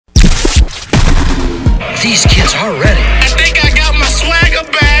these kids are ready. I think I got my swagger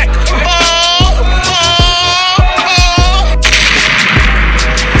back.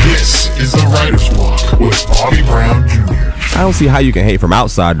 This is the Writer's Block with Bobby Brown Jr. I don't see how you can hate from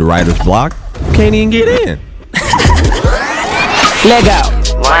outside the Writer's Block. Can't even get in. Let go.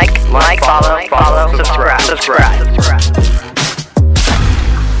 Like, follow, subscribe.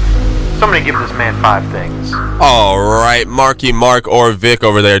 Somebody give this man 5 things. All right, Marky Mark or Vic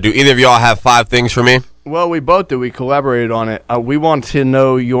over there. Do either of y'all have 5 things for me? Well, we both do. We collaborated on it. We want to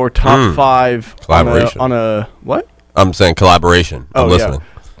know your top 5 Collaboration. on a what? I'm saying collaboration. I'm listening.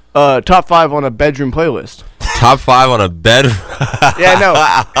 Yeah. Top 5 on a bedroom playlist. Top 5 on a bed. Yeah, no.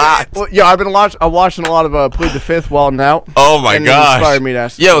 Well, yeah, I'm watching a lot of Plead the Fifth while now. Oh my and gosh! It inspired me to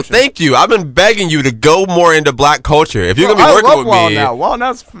ask Yo, thank you. I've been begging you to go more into black culture. If you're gonna be working with me, Wild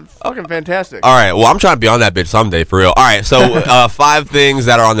Now's fucking fantastic. All right. Well, I'm trying to be on that bitch someday for real. All right. So 5 things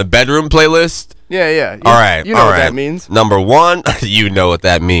that are on the bedroom playlist. Yeah. All right. You know what that means. Number 1, you know what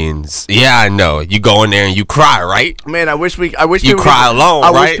that means. Yeah, I know. You go in there and you cry, right? Man, I wish you cry alone, right?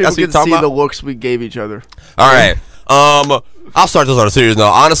 I wish people That's what could see the looks we gave each other. All right. I'll start this on a serious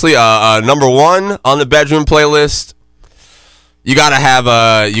note. Honestly, number 1 on the bedroom playlist, you gotta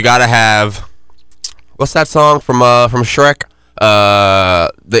have what's that song from Shrek?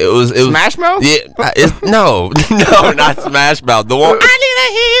 It was Smash Mouth? Yeah, no, not Smash Mouth. The one I need a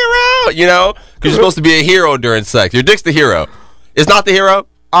hero. You know, because you're supposed to be a hero during sex. Your dick's the hero. It's not the hero.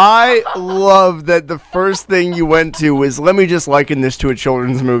 I love that the first thing you went to was, let me just liken this to a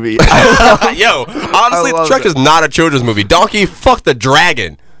children's movie. Yo, honestly, Shrek is not a children's movie. Donkey, fuck the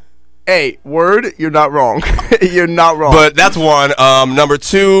dragon. Hey, word, you're not wrong. You're not wrong. But that's 1. Number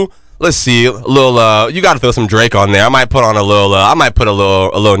 2, let's see, a little. You got to throw some Drake on there. I might put on a little. I might put a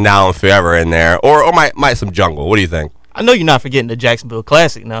little Now and Forever in there, or might some Jungle. What do you think? I know you're not forgetting the Jacksonville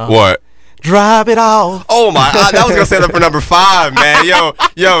Classic now. What? Drop it off. Oh my! I was gonna say that for number 5, man.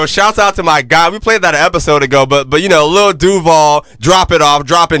 Yo! Shouts out to my guy. We played that an episode ago, but you know, Lil Duval, drop it off,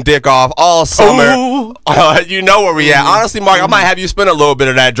 dropping dick off all summer. You know where we at. Honestly, Mark, I might have you spin a little bit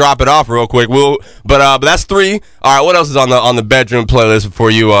of that. Drop it off real quick. But that's 3. All right, what else is on the bedroom playlist for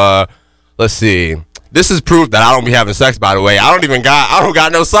you? Let's see. This is proof that I don't be having sex. By the way, I don't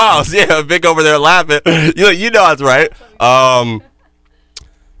got no songs. Yeah, Vic over there laughing. You know that's right.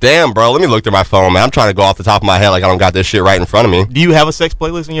 Damn, bro. Let me look through my phone, man. I'm trying to go off the top of my head like I don't got this shit right in front of me. Do you have a sex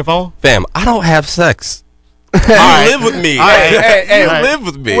playlist in your phone? Fam, I don't have sex. You live with me. Hey, live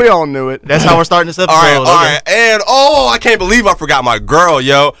with me. We all knew it. That's how we're starting this episode. All right. And, I can't believe I forgot my girl,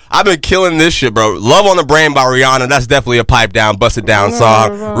 yo. I've been killing this shit, bro. Love on the Brain by Rihanna. That's definitely a pipe down, bust it down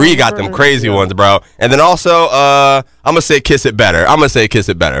song. Ree got them crazy ones, bro. And then also, I'm going to say Kiss It Better. Oh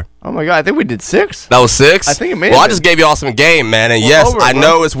my God, I think we did 6. That was 6? I think it may Well, have I just gave y'all some game, man. And yes, I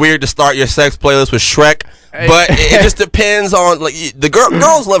know it's weird to start your sex playlist with Shrek, but it just depends on, like, the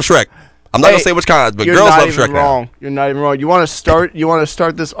girls love Shrek. I'm not gonna say which kind, but girls love Shrek now. You're not even wrong. You want to start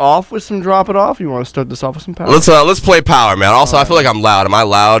this off with some Drop It Off? You want to start this off with some Power? Let's play Power, man. Also, I feel like I'm loud. Am I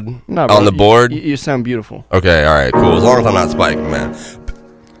loud on the board? You sound beautiful. Okay, all right, cool. As long as I'm not spiking, man.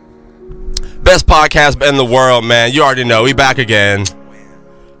 Best podcast in the world, man. You already know. We back again.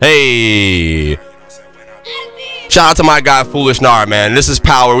 Hey. Shout out to my guy Foolish Nar, man. This is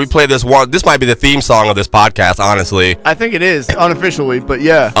Power. We play this one. This might be the theme song of this podcast, honestly. I think it is, unofficially, but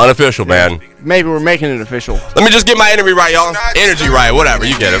yeah. Unofficial, man. Maybe we're making it official. Let me just get my energy right, y'all. Energy right, whatever.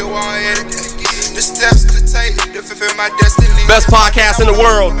 You get it. Best podcast in the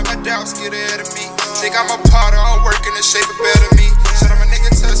world.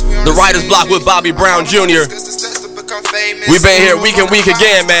 The Writer's Block with Bobby Brown Jr. We've been here week and week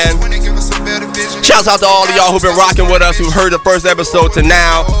again, man. Shouts out to all of y'all who've been rocking with us, who heard the first episode to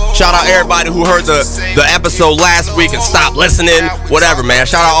now. Shout out everybody who heard the episode last week and stopped listening. Whatever, man.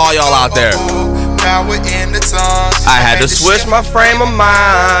 Shout out all y'all out there. I had to switch my frame of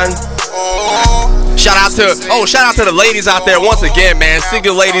mind. Shout out to the ladies out there once again, man.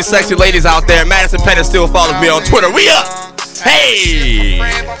 Single ladies, sexy ladies out there. Madison Pettis still follows me on Twitter. We up! Hey!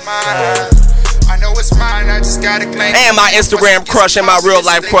 And my Instagram crush and my real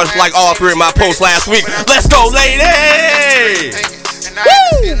life crush, like all 3 of my posts last week. Let's go, lady!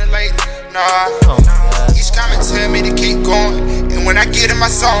 Woo!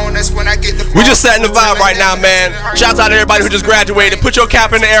 We just setting the vibe right now, man. Shouts out to everybody who just graduated. Put your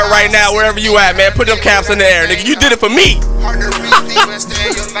cap in the air right now, wherever you at, man. Put them caps in the air, nigga. You did it for me.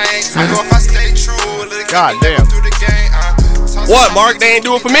 God damn. What, Mark? They ain't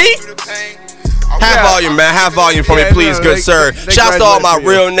do it for me? Half volume, man. Half volume for me, please, good sir. Shouts to all my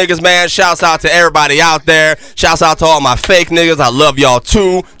real niggas, man. Shouts out to everybody out there. Shouts out to all my fake niggas. I love y'all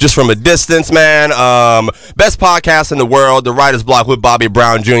too, just from a distance, man. Best podcast in the world, The Writer's Block with Bobby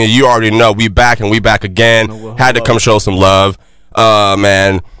Brown Jr. You already know we back and we back again. Had to come show some love,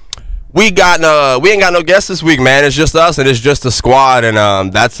 man. We ain't got no guests this week, man. It's just us and it's just the squad,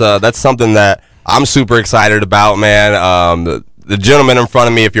 and that's something that I'm super excited about, man. The gentleman in front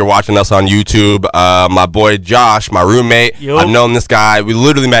of me, if you're watching us on YouTube, my boy Josh, my roommate. Yo. I've known this guy. We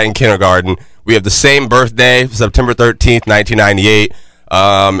literally met in kindergarten. We have the same birthday, September 13th, 1998.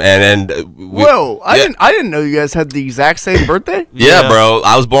 Whoa! I didn't know you guys had the exact same birthday. Yeah, bro.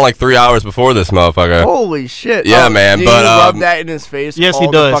 I was born like 3 hours before this motherfucker. Holy shit! Yeah, man. Do But you rub that in his face? Yes, all he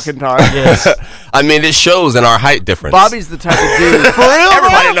does. The fucking time. Yes. I mean, it shows in our height difference. Bobby's the type of dude. For real?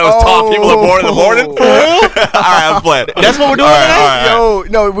 Everybody knows tall people are born in the morning. For real? All right, I'm playing. That's what we're doing All right, today? all right.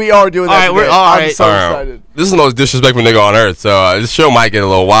 Yo, no, we are doing that. All right, we're today. all I'm right. so All right. excited. This is the most disrespectful nigga on earth, so this show might get a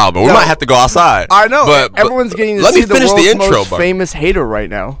little wild, but we No. might have to go outside. I know. But Everyone's getting to let see me the finish world's the intro, most bro. famous hater right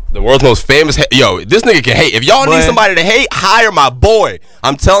now. The world's most famous. Yo, this nigga can hate. If y'all need Boy. somebody to hate, hire my boy.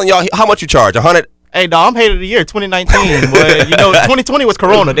 I'm telling y'all, how much you charge? 100. Hey, dog, I'm hater of the year, 2019. But, 2020 was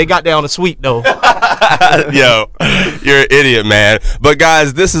Corona. They got down the sweet, though. Yo, you're an idiot, man. But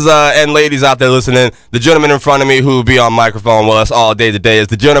guys, this is and ladies out there listening, the gentleman in front of me who will be on microphone with us all day today is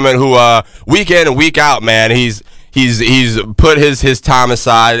the gentleman who week in and week out, man, he's put his time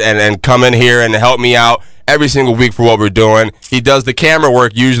aside and come in here and help me out every single week for what we're doing. He does the camera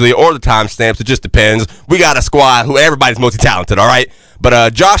work usually or the timestamps. It just depends. We got a squad who everybody's multi-talented, all right?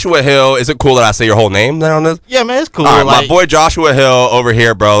 But Joshua Hill, is it cool that I say your whole name there on this? Yeah, man, it's cool. All right, Like, my boy Joshua Hill over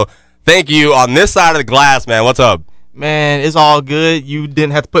here, bro. Thank you. On this side of the glass, man. What's up? man, it's all good. You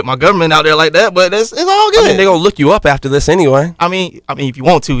didn't have to put my government out there like that, but it's all good. I mean, they're going to look you up after this anyway. I mean, if you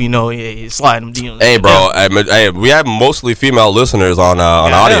want to, you slide them DMs. Hey, bro. Hey, we have mostly female listeners on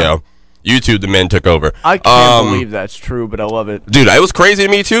audio. YouTube, the men took over. I can't believe that's true, but I love it. Dude, it was crazy to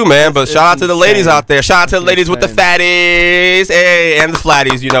me too, man. But shout out to the ladies out there. Shout out to the ladies with the fatties, hey, and the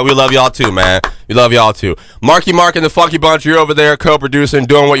flatties. We love y'all too, man. We love y'all too. Marky Mark and the Funky Bunch, you're over there co-producing,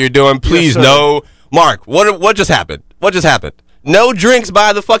 doing what you're doing. Please know, Mark. What just happened? What just happened? No drinks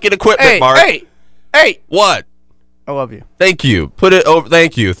by the fucking equipment, Mark. Hey! What? I love you. Thank you. Put it over.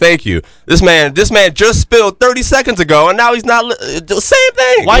 Thank you. This man just spilled 30 seconds ago, and now he's not. Same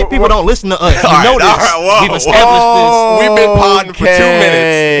thing. White people don't listen to us. You All know right, this. whoa, We've established We've been podding for 2 Okay.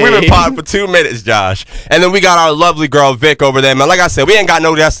 minutes. We've been podding for 2 minutes, Josh. And then we got our lovely girl, Vic, over there, man. Like I said, we ain't got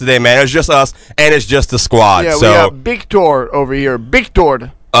no guests today, man. It's just us, and it's just the squad. Yeah, so, we got Victor over here.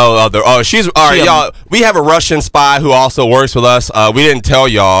 Victor. she's all right, y'all. We have a Russian spy who also works with us. We didn't tell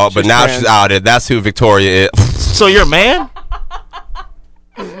y'all, but now trans. she's outed. That's who Victoria is. this. So you're a man?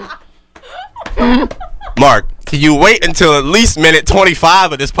 Mark, can you wait until at least minute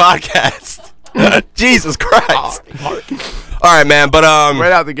 25 of this podcast? Jesus Christ. All right, man, but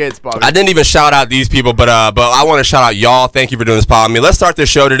Right out the gates, Bobby. I didn't even shout out these people, but I want to shout out y'all. Thank you for doing this pod with me. Let's start this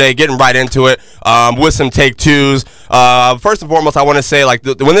show today, getting right into it with some take twos. First and foremost, I want to say, like,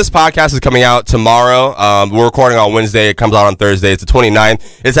 when this podcast is coming out tomorrow, we're recording on Wednesday. It comes out on Thursday. It's the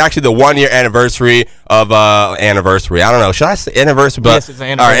 29th. It's actually the 1 year anniversary of anniversary. I don't know. Should I say anniversary? But Yes, it's an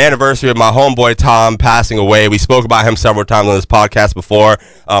anniversary. Our anniversary of my homeboy Tom passing away. We spoke about him several times on this podcast before.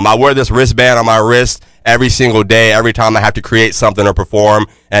 I wear this wristband on my wrist every single day, every time I have to create something or perform.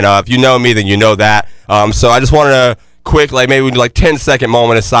 And if you know me, then you know that. So I just wanted a quick, like, maybe 10-second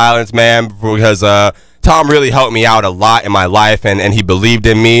moment of silence, man, because Tom really helped me out a lot in my life, and he believed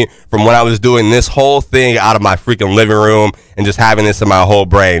in me from when I was doing this whole thing out of my freaking living room and just having this in my whole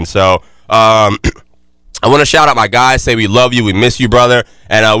brain. So I want to shout out my guys, say we love you, we miss you, brother,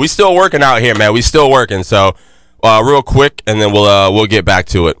 and we still working out here, man. We still working. So real quick, and then we'll get back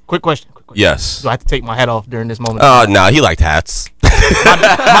to it. Quick question. Yes. Do I have to take my hat off during this moment? No, he liked hats.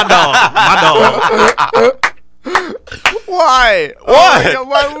 My dog. Why? What? Oh,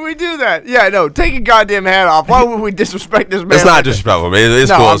 why would we do that? Yeah, no, take your goddamn hat off. Why would we disrespect this man? It's not like that? disrespectful, man. It's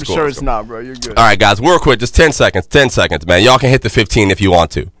No, cool. I'm It's cool. sure It's it's cool. not, bro. You're good. All right, guys, real quick, just 10 seconds. 10 seconds, man. Y'all can hit the 15 if you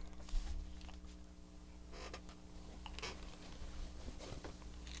want to.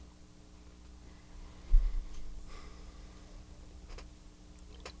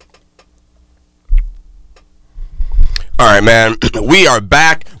 All right, man. We are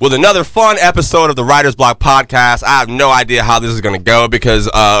back with another fun episode of the Writer's Block podcast. I have no idea how this is going to go because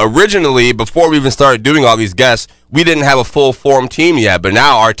originally, before we even started doing all these guests, we didn't have a full formed team yet. But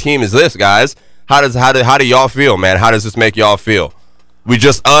now our team is this, guys. How do y'all feel, man? How does this make y'all feel? We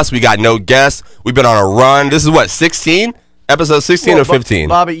just us. We got no guests. We've been on a run. This is what, 16 episode 16 or 15?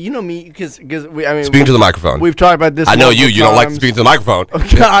 Bobby, you know me because Speaking to the microphone. We've talked about this. I know you. multiple You don't like to times. speak to the microphone.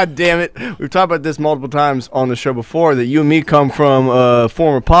 God damn it. We've talked about this multiple times on the show before that you and me come from a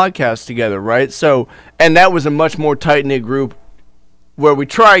former podcast together, right? So, and that was a much more tight-knit group where we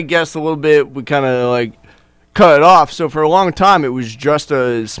tried guests a little bit. We kind of like cut it off. So for a long time, it was just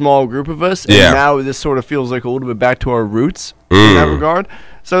a small group of us. And Yeah. now this sort of feels like a little bit back to our roots in that regard.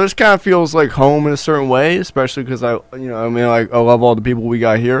 So this kind of feels like home in a certain way, especially because I love all the people we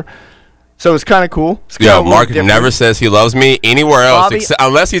got here. So it's kind of cool. It's kinda Yo, a little Mark different. never says he loves me anywhere else, Bobby-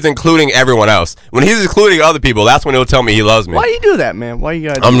 unless he's including everyone else. When he's including other people, that's when he'll tell me he loves me. Why you do that, man? Why you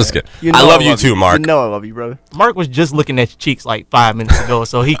gotta do I'm just that? kidding. I love you too, Mark. You know I love you, brother. Mark was just looking at your cheeks like 5 minutes ago,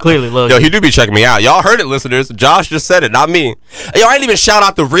 so he clearly loves Yo, you. he do be checking me out. Y'all heard it, listeners. Josh just said it, not me. Yo, I didn't even shout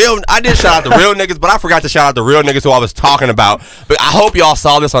out the real. I did shout out the real niggas, but I forgot to shout out the real niggas who I was talking about. But I hope y'all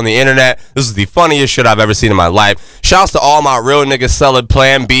saw this on the internet. This is the funniest shit I've ever seen in my life. Shouts to all my real niggas selling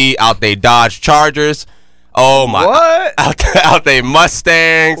Plan B out they Dodge Chargers. Oh my! What? Out they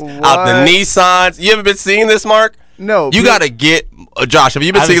Mustangs, out the What? Nissans. You ever been seeing this, Mark? No. You gotta get Josh. Have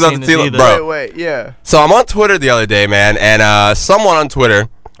you been I seeing haven't this, seen this bro? Wait, yeah. So I'm on Twitter the other day, man, and someone on Twitter.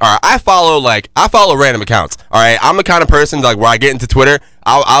 All right, I follow random accounts. All right, I'm the kind of person like where I get into Twitter,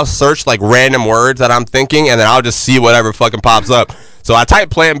 I'll search like random words that I'm thinking, and then I'll just see whatever fucking pops up. So I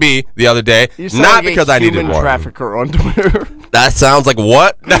typed Plan B the other day, You sound not like because a I needed human one. trafficker on Twitter. That sounds like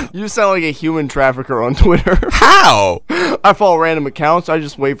what? You sound like a human trafficker on Twitter. How? I follow random accounts. I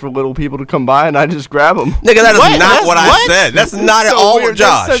just wait for little people to come by and I just grab them. Nigga, that is What? not That's what I what? said. That's not at So all, weird.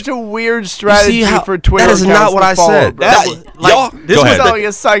 Josh. That's such a weird strategy how- for Twitter. that is not accounts what to I follow, said. bro. That That- was, like, y'all, this go was ahead. You sound like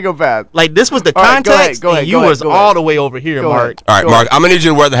a psychopath. Like, this was the All right, go ahead, context, go ahead, and go you ahead, was go all ahead. the way over here, Go Mark. ahead. All right, Go Mark, ahead. I'm gonna need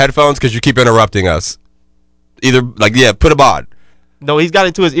you to wear the headphones because you keep interrupting us. Either put a bod. No, he's got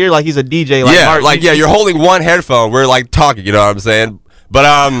it to his ear like he's a DJ. Like, Yeah, Mark, you're holding one headphone. We're like talking, you know what I'm saying? But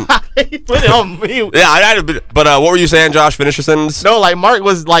he put it on mute. yeah, but what were you saying, Josh? Finish your sentence. No, like Mark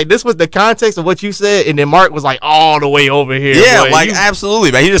was like, this was the context of what you said, and then Mark was like all the way over here. Yeah, boy. like You-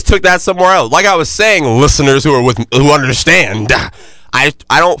 absolutely, man. He just took that somewhere else. Like I was saying, listeners who understand, I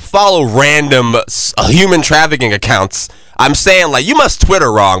don't follow random human trafficking accounts. I'm saying like you must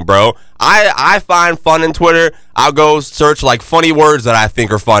Twitter wrong, bro. I find fun in Twitter. I'll go search like funny words that I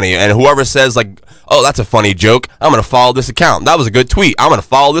think are funny, and whoever says like, oh, that's a funny joke, I'm gonna follow this account. That was a good tweet. I'm gonna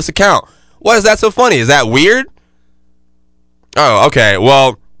follow this account. Why is that so funny? Is that weird? Oh, okay.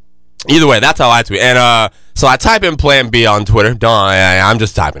 Well, either way, that's how I tweet. And so I type in Plan B on Twitter. I'm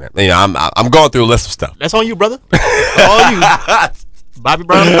just typing it. You know, I'm going through a list of stuff. that's on you, brother. on you. Bobby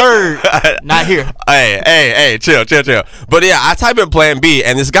Brown III, not here. Hey, chill. But yeah, I type in Plan B,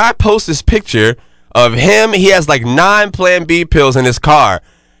 and this guy posts this picture of him. He has like 9 Plan B pills in his car,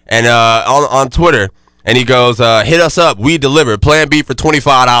 and on Twitter, and he goes, "Hit us up. We deliver Plan B for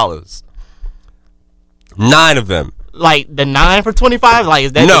 $25. 9 of them." Like the 9 for 25. Like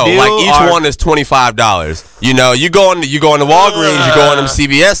is that No, the deal? like each Or- one is $25. You know, you go into Walgreens, you go on them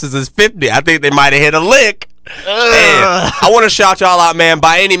CVS's, it's $50. I think they might have hit a lick. Man, I want to shout y'all out, man.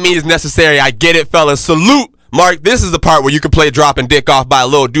 By any means necessary, I get it, fellas. Salute. Mark, this is the part where you can play Dropping Dick Off by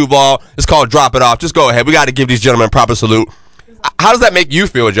Lil Duval. It's called Drop It Off. Just go ahead. We got to give these gentlemen proper salute. How does that make you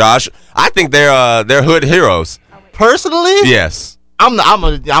feel, Josh? I think they're hood heroes. Personally, Yes.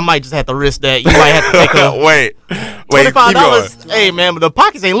 I might just have to risk that. You might have to take a Wait, keep going. $25. Hey man, but the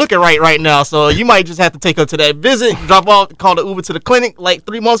pockets ain't looking right now, so you might just have to take her to that visit, drop off, call the Uber to the clinic like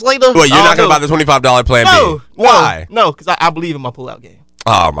 3 months later. Wait, you're not going to know. buy the $25 Plan No. B? Why? No, because I believe in my pullout game.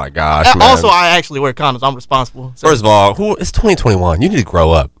 Oh, my gosh, And man. also, I actually wear condoms. I'm responsible. So. First of all, it's 2021. You need to grow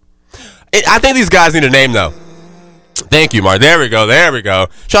up. I think these guys need a name, though. Thank you, Mark. There we go.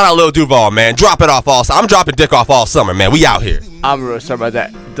 Shout out Lil Duval, man. Drop it off all summer. I'm dropping dick off all summer, man. We out here. I'm really sorry about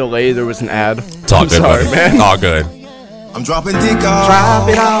that delay. There was an ad. It's all I'm good, sorry, buddy. man. All good. I'm dropping dick off. Drop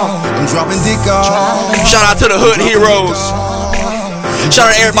it off. I'm dropping dick off. Shout out to the hood heroes. Shout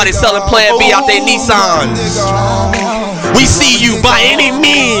out to everybody selling Plan B out there Nissans. We see you by any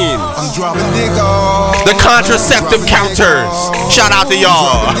means. I'm dropping dick off. The contraceptive counters. Shout out to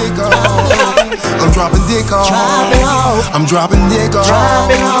y'all. I'm dropping dick off. I'm dropping dick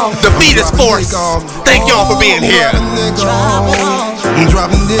off. The Fetus Force. Thank y'all for being here. I'm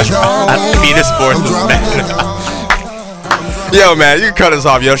dropping dick off. Fetus Force I'm is dropping back. dick off. Yo, man, you can cut us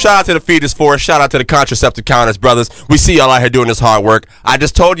off, yo. Shout out to the Fetus Force. Shout out to the contraceptive counters, brothers. We see y'all out here doing this hard work. I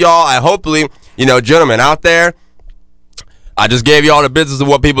just told y'all, hopefully, gentlemen out there, I just gave y'all the business of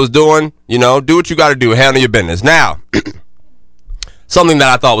what people's doing. Do what you got to do. Handle your business. Now, something that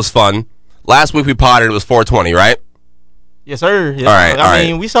I thought was fun. Last week we potted, it was 420, right? Yes, sir. Yes, All right, sir. I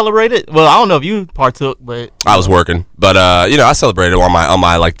mean, we celebrated. Well, I don't know if you partook, but I was working, but I celebrated on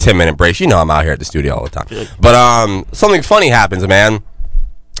my like 10-minute breaks. You know, I'm out here at the studio all the time. But something funny happens, man.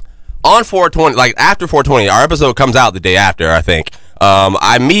 On 420, like after 420, our episode comes out the day after, I think.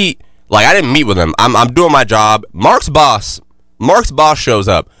 I didn't meet with him. I'm doing my job. Mark's boss shows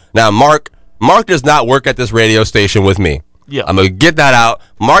up. Now, Mark does not work at this radio station with me. Yeah. I'm gonna get that out.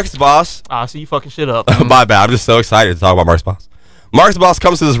 Mark's boss. I see you fucking shit up. My bad. I'm just so excited to talk about Mark's boss. Mark's boss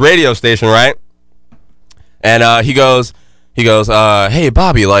comes to this radio station, right? And he goes, hey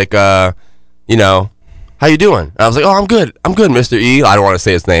Bobby, like, how you doing? And I was like, oh, I'm good, Mr. E. I don't want to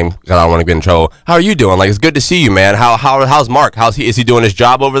say his name because I don't want to get in trouble. How are you doing? Like, it's good to see you, man. How's Mark? Is he doing his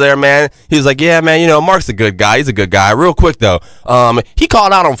job over there, man? He was like, yeah, man. Mark's a good guy. He's a good guy. Real quick though, he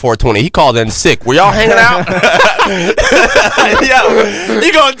called out on 420. He called in sick. Were y'all hanging out? Yo,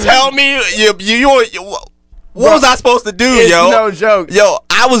 you gonna tell me what was I supposed to do, It's yo? no joke. Yo,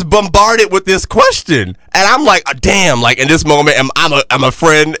 I was bombarded with this question, and I'm like, damn. Like in this moment, I'm a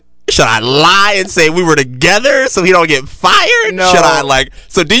friend. Should I lie and say we were together so he don't get fired? No. Should I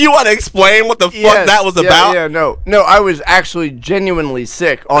so do you want to explain what the fuck that was about? Yeah, no, I was actually genuinely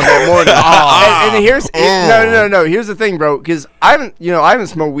sick on that morning. and here's no. Here's the thing, bro, because I haven't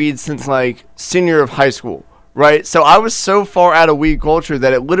smoked weed since like senior of high school. Right, so I was so far out of weed culture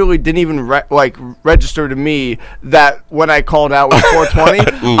that it literally didn't even register to me that when I called out with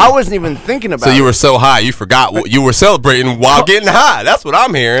 420, I wasn't even thinking about it. So you were so high, you forgot what you were celebrating while getting high. That's what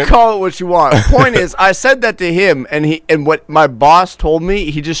I'm hearing. Call it what you want. Point is, I said that to him, and what my boss told me,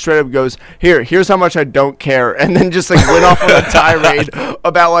 he just straight up goes, here's how much I don't care, and then just like went off on a tirade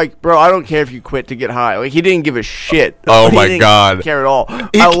about like, bro, I don't care if you quit to get high. Like he didn't give a shit. Oh He my didn't God. care at all.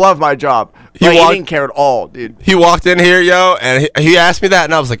 I love my job. He didn't care at all, dude. He walked in here, yo, and he asked me that,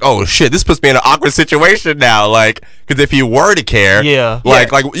 and I was like, "Oh shit, this puts me in an awkward situation now." Like, because if you were to care,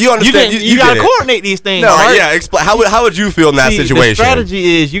 like you understand, you gotta coordinate these things. No, right? Yeah, explain. How would you feel in that See, situation? The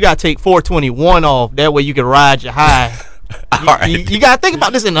strategy is you gotta take 421 off. That way you can ride your high. All right. You gotta think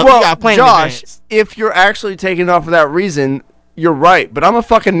about this enough. Well, you gotta plan in Josh, advance. if you're actually taking off for that reason, you're right. But I'm a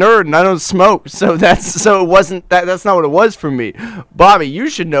fucking nerd and I don't smoke, so it wasn't that. That's not what it was for me. Bobby, you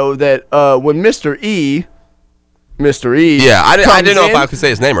should know that when Mr. E. Yeah, I didn't know if I in- could say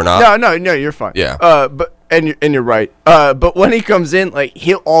his name or not. No, you're fine. Yeah. But you're right. But when he comes in, like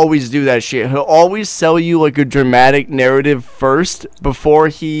he'll always do that shit. He'll always sell you like a dramatic narrative first before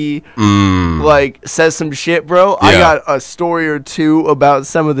he like says some shit, bro. I Yeah. got a story or two about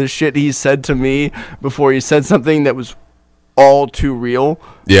some of the shit he said to me before he said something that was all too real.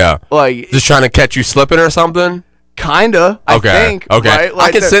 Yeah. Like Just trying to catch you slipping or something? kinda. I think. Okay. Right?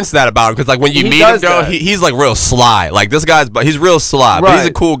 I can the- sense that about him because, like, when you He meet him, does though, that. he's like real sly. Like this he's real sly, but he's a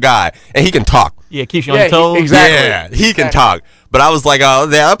Right. cool guy and he can talk. Yeah, keeps you on Yeah, your toes. exactly. Yeah, he can talk. But I was like, oh,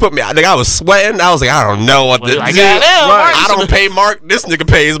 that put me. I think I was sweating. I was like, I don't know what to do. I got him, Mark. I don't pay Mark. This nigga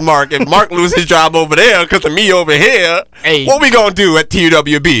pays Mark. If Mark loses his job over there because of me over here, Hey. what we gonna do at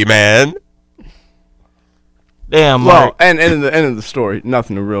TWB, man? Damn, Well, Mark. and in the end of the story,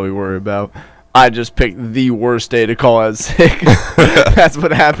 nothing to really worry about. I just picked the worst day to call out sick. That's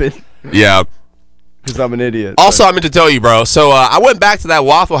what happened. Yeah. Because I'm an idiot. Also, I meant to tell you, bro. So I went back to that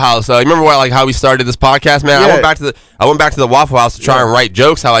Waffle House. You remember how we started this podcast, man? Yeah. I went back to the Waffle House to try and write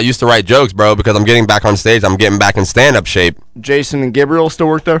jokes. How I used to write jokes, bro. Because I'm getting back on stage. I'm getting back in stand-up shape. Jason and Gabriel still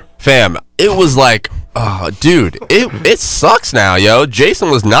work there? Fam, it was like, oh, dude, it sucks now, yo. Jason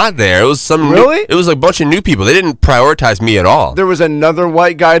was not there. It was Really? It was a bunch of new people. They didn't prioritize me at all. There was another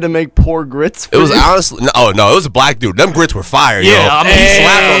white guy to make poor grits for It was you? honestly, no, it was a black dude. Them grits were fire, yo. Yeah, I mean, He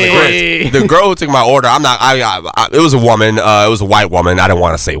slapped on the hey. grits. The girl who took my order, it was a woman. It was a white woman. I didn't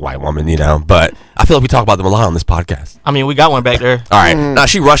want to say white woman, but I feel like we talk about them a lot on this podcast. I mean, we got one back there. All right, nah,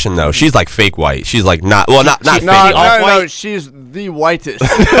 she Russian though. She's like fake white. She's like not fake. No, off-white? she's the whitest.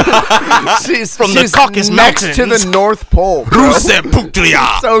 she's From the she's Caucasus next Mountains. to the North Pole. bro. Rusev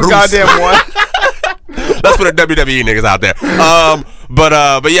Putria. So goddamn white. That's for the WWE niggas out there.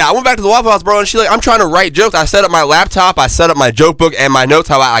 But yeah, I went back to the Waffle House, bro, and I'm trying to write jokes. I set up my laptop, I set up my joke book and my notes,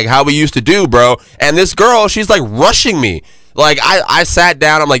 how we used to do, bro. And this girl, she's like rushing me. Like I sat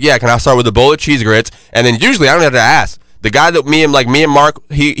down, I'm like, yeah, can I start with the bowl of cheese grits? And then usually I don't have to ask. The guy that me and Mark,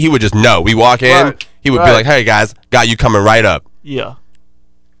 he would just know. We walk in, Right. he would be Right. like, hey guys, got you coming right up. Yeah.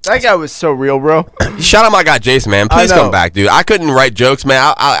 That guy was so real, bro. Shout out my guy Jason, man. Please I know. come back, dude. I couldn't write jokes,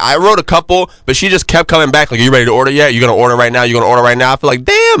 man. I wrote a couple, but she just kept coming back. Like, are you ready to order yet? You gonna order right now? You gonna order right now? I feel like,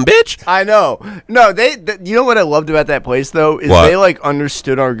 damn, bitch. I know. No, you know what I loved about that place though is What? they like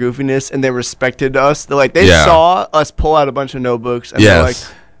understood our goofiness and they respected us. They Yeah. saw us pull out a bunch of notebooks and they're like,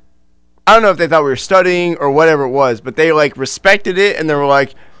 Yes. I don't know if they thought we were studying or whatever it was, but they like respected it and they were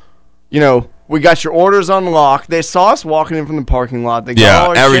like, you know, we got your orders on lock. They saw us walking in from the parking lot. They got all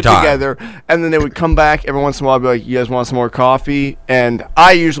our every shit time. together, and then they would come back every once in a while, be like, "You guys want some more coffee?" And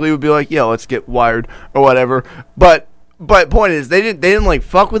I usually would be like, "Yeah, let's get wired or whatever." But point is, they didn't like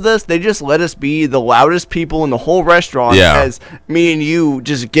fuck with us. They just let us be the loudest people in the whole restaurant. Yeah. As me and you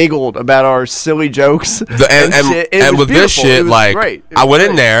just giggled about our silly jokes And shit. It was with this beautiful. shit, It was like, great. It I was went in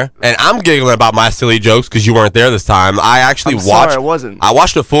great. there and I'm giggling about my silly jokes because you weren't there this time. I actually I'm watched. sorry, I wasn't. I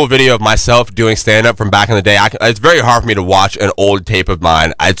watched a full video of myself doing stand up from back in the day. It's very hard for me to watch an old tape of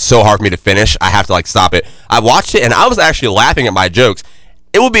mine. It's so hard for me to finish. I have to like stop it. I watched it and I was actually laughing at my jokes.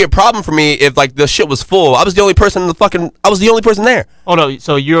 It would be a problem for me if like the shit was full. I was the only person in I was the only person there. Oh no,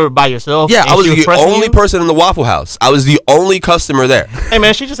 so you're by yourself? Yeah, and I was she the pressing only you? person in the Waffle House. I was the only customer there. Hey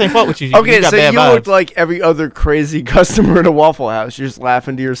man, she just ain't fuck with you. Okay, you got so bad you vibes. looked like every other crazy customer at a Waffle House. You're just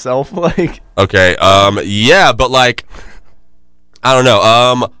laughing to yourself, like. Okay, yeah, but like, I don't know.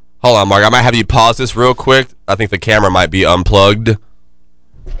 Hold on, Mark. I might have you pause this real quick. I think the camera might be unplugged.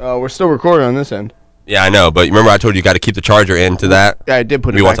 We're still recording on this end. Yeah, I know, but remember I told you got to keep the charger into that? Yeah, I did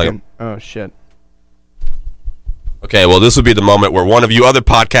put Give it me one back second. in. Oh shit. Okay, well, this would be the moment where one of you other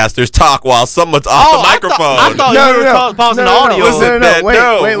podcasters talk while someone's off the microphone. I thought you were pausing the audio. Listen,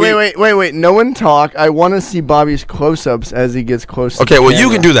 man, Wait. No one talk. I want to see Bobby's close-ups as he gets close to Okay, the well, you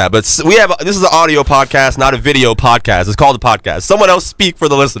camera. can do that, but this is an audio podcast, not a video podcast. It's called a podcast. Someone else speak for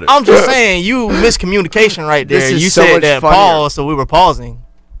the listeners. I'm just saying, you miscommunication right there. This is You so said much that funnier. pause, so we were pausing.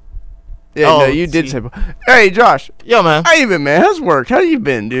 Yeah, Oh, no, you did see. say. Hey, Josh. Yo, man. How you been, man? How's work? How you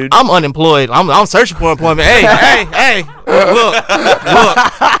been, dude? I'm unemployed. I'm searching for employment. Hey. Look.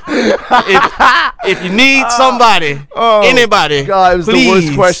 If you need somebody, anybody, God, it was please. the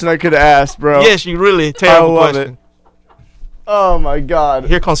worst question I could have asked, bro. Yes, you really terrible I love question. it. Oh my God.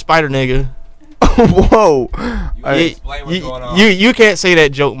 Here comes Spider Nigga. Whoa. You can't say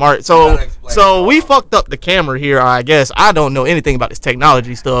that joke, Mark. So we fucked up the camera here. I guess I don't know anything about this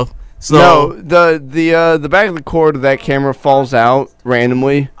technology stuff. So No, the back of the cord of that camera falls out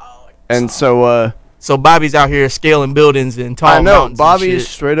randomly, and so So Bobby's out here scaling buildings and tall I know mountains. Bobby and is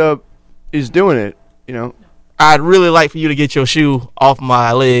shit. straight up is doing it. You know. I'd really like for you to get your shoe off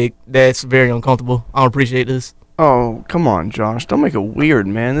my leg. That's very uncomfortable. I don't appreciate this. Oh, come on, Josh. Don't make it weird,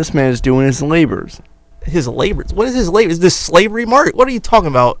 man. This man is doing his labors. His labors. What is his labor? Is this slavery, Mark? What are you talking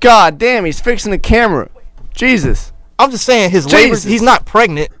about? God damn, he's fixing the camera. Jesus. I'm just saying his labors. He's not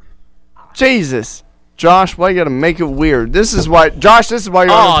pregnant. Jesus. Josh, why you gotta make it weird? This is why, Josh, this is why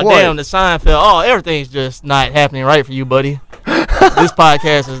you're Oh unemployed. damn, the sign fell. Oh, everything's just not happening right for you, buddy. This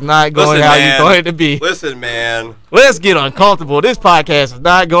podcast is not going Listen, how man. you want it to be. Listen, man. Let's get uncomfortable. This podcast is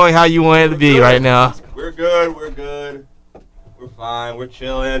not going how you want it to be right now. We're good. We're fine. We're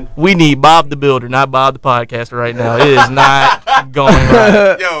chilling. We need Bob the Builder, not Bob the Podcaster right now. It is not going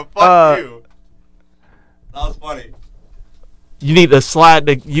right. Yo, fuck you. That was funny. You need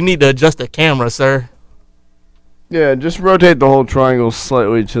to adjust the camera, sir. Yeah, just rotate the whole triangle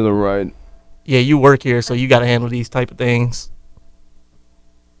slightly to the right. Yeah, you work here, so you got to handle these type of things.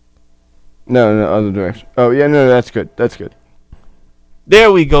 No, other direction. Oh, yeah, no, that's good. That's good.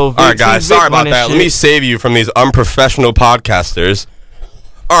 There we go. Vic. All right, guys. See, Vic Sorry about running that. shit. Let me save you from these unprofessional podcasters.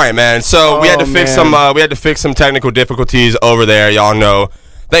 All right, man. So we had to fix some technical difficulties over there. Y'all know.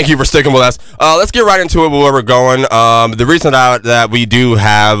 Thank you for sticking with us. Let's get right into it where we're going. The reason that we do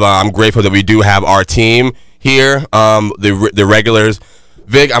have, I'm grateful that we do have our team here, the regulars.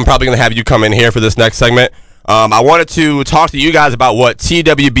 Vic, I'm probably going to have you come in here for this next segment. I wanted to talk to you guys about what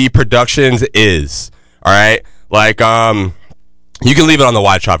TWB Productions is. All right? Like, you can leave it on the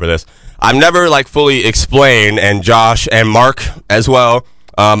wide shot for this. I've never, like, fully explained, and Josh and Mark as well.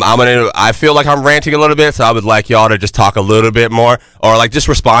 I feel like I'm ranting a little bit, so I would like y'all to just talk a little bit more, or like just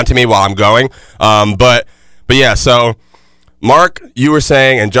respond to me while I'm going. But yeah, so Mark, you were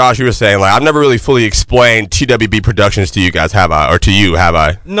saying, and Josh, you were saying, like, I've never really fully explained TWB Productions to you guys, have I? Or to you, have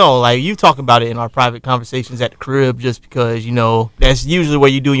I? No, like you talk about it in our private conversations at the crib, just because that's usually where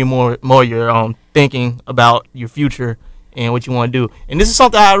you do your more your thinking about your future and what you want to do. And this is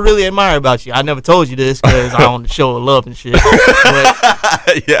something I really admire about you. I never told you this because I'm on the show of love and shit.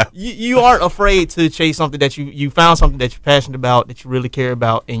 But Yeah. you aren't afraid to chase something that you found something that you're passionate about, that you really care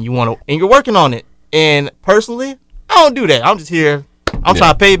about, and you're working on it. And personally, I don't do that. I'm just here. I'm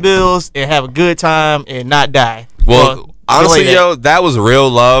trying to pay bills and have a good time and not die. Well, honestly, enjoy that. that was real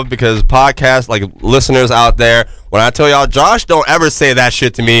love, because podcasts, like, listeners out there, when I tell y'all, Josh don't ever say that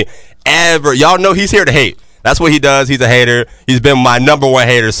shit to me, ever. Y'all know he's here to hate. That's what he does. He's a hater. He's been my number one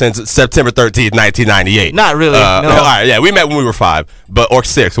hater since September 13th, 1998. Not really. No. All right, yeah, we met when we were 5, or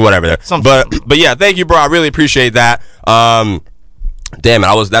 6, or whatever. But yeah, thank you, bro. I really appreciate that. Damn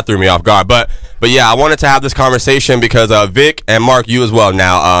it, that threw me off guard. But yeah, I wanted to have this conversation because Vic and Mark, you as well.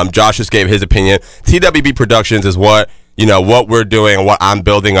 Now, Josh just gave his opinion. TWB Productions is what we're doing and what I'm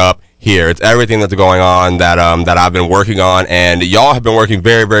building up here. It's everything that's going on that I've been working on, and y'all have been working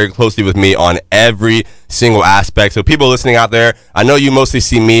very, very closely with me on every single aspect. So people listening out there, I know you mostly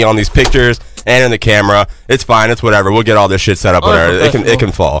see me on these pictures and in the camera. It's fine. It's whatever. We'll get all this shit set up. Whatever. It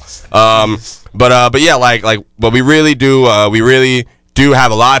can fall. But yeah, but we really do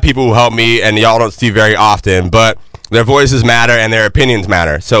have a lot of people who help me, and y'all don't see very often, but their voices matter and their opinions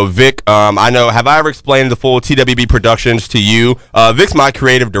matter. So Vic, I know, have I ever explained the full TWB Productions to you? Vic's my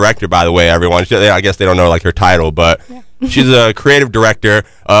creative director, by the way, everyone. I guess they don't know her title, but she's a creative director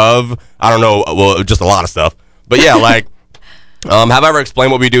of, I don't know, well, just a lot of stuff. But yeah, have I ever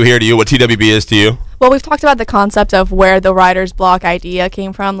explained what we do here to you, what TWB is to you? Well, we've talked about the concept of where the writer's block idea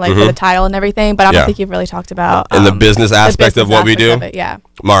came from, for the title and everything, but I don't think you've really talked about and the business aspect of what we do. Yeah.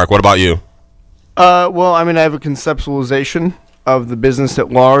 Mark, what about you? Well, I mean, I have a conceptualization of the business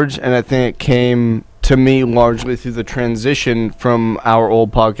at large, and I think it came to me largely through the transition from our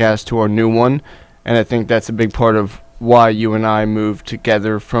old podcast to our new one, and I think that's a big part of why you and I moved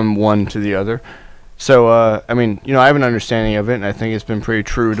together from one to the other. So, I mean, I have an understanding of it, and I think it's been pretty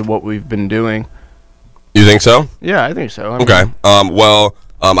true to what we've been doing. You think so? Yeah, I think so. Okay.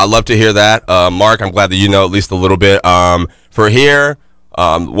 I'd love to hear that. Mark, I'm glad that you know at least a little bit. For here,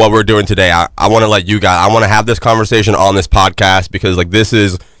 what we're doing today, I want to let you guys, I want to have this conversation on this podcast because, this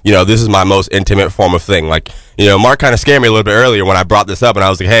is my most intimate form of thing. Mark kind of scared me a little bit earlier when I brought this up, and I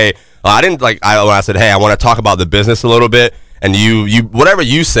was like, hey, when I said, hey, I want to talk about the business a little bit. And you whatever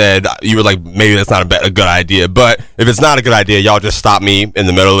you said, you were like, maybe that's not a good idea. But if it's not a good idea, y'all just stop me in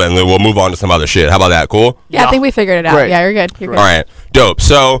the middle, and then we'll move on to some other shit. How about that? Cool? Yeah, I think we figured it out. Right. Yeah, you're good. You're good. All right. Dope.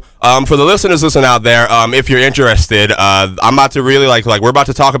 So, for the listeners listening out there, if you're interested, I'm about to really, we're about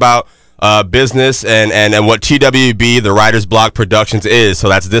to talk about business and what TWB, the Writer's Block Productions, is. So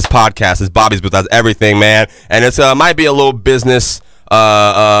that's this podcast. It's Bobby's, but that's everything, man. And it's might be a little business.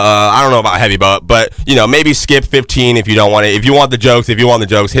 I don't know about heavy, but maybe skip 15 if you don't want it. If you want the jokes,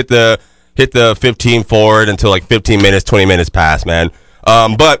 hit the 15 forward until 15 minutes, 20 minutes pass, man.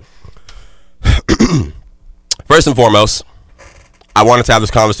 But first and foremost, I wanted to have this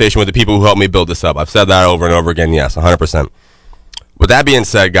conversation with the people who helped me build this up. I've said that over and over again. Yes, 100%. With that being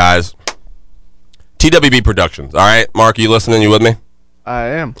said, guys, TWB Productions. All right, Mark, are you listening? You with me? I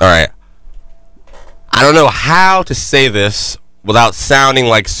am. All right. I don't know how to say this without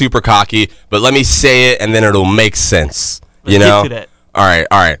sounding super cocky, but let me say it and then it'll make sense. Let's get to that. All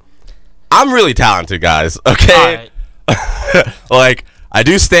right. I'm really talented, guys. Okay. Right. I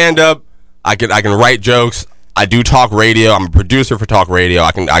do stand up. I can write jokes. I do talk radio. I'm a producer for talk radio.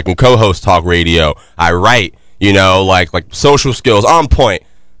 I can co-host talk radio. I write. Like social skills on point.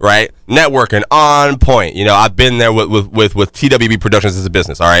 Right, networking on point. I've been there with TWB Productions as a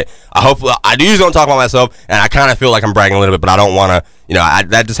business. All right, I usually don't talk about myself, and I kind of feel like I'm bragging a little bit, but I don't want to. I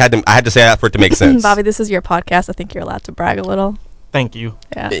had to say that for it to make sense. Bobby, this is your podcast. I think you're allowed to brag a little. Thank you.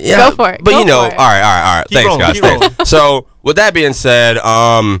 Yeah. Go for it. But all right. Keep Thanks, rolling, guys. So with that being said,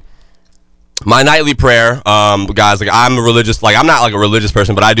 my nightly prayer, guys, I'm a religious, I'm not a religious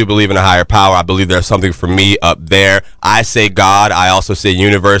person, but I do believe in a higher power. I believe there's something for me up there. I say God, I also say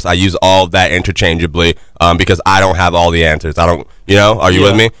universe. I use all of that interchangeably, because I don't have all the answers. I don't, are you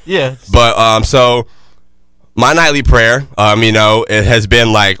with me? Yeah. But, so my nightly prayer, it has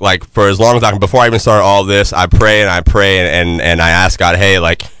been for as long as before I even started all this, I pray and I ask God, hey,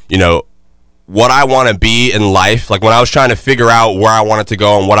 what I want to be in life, when I was trying to figure out where I wanted to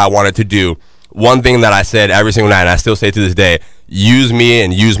go and what I wanted to do, one thing that I said every single night, and I still say to this day, use me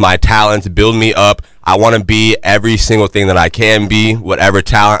and use my talents, build me up. I want to be every single thing that I can be, whatever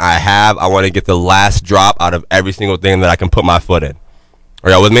talent I have. I want to get the last drop out of every single thing that I can put my foot in.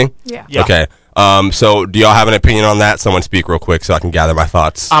 Are y'all with me? Yeah. Okay. So do y'all have an opinion on that? Someone speak real quick so I can gather my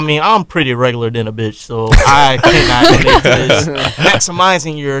thoughts. I mean, I'm pretty regular than a bitch, so I cannot relate to this.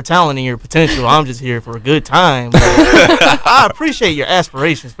 Maximizing your talent and your potential, I'm just here for a good time. But I appreciate your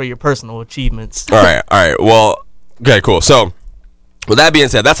aspirations for your personal achievements. All right. Well, okay, cool. So with that being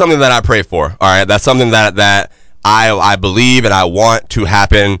said, that's something that I pray for. All right. That's something that I believe and I want to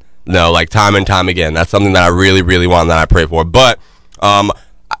happen, time and time again. That's something that I really, really want and that I pray for. But,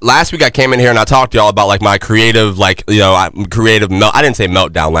 last week I came in here and I talked to y'all about my creative, creative I didn't say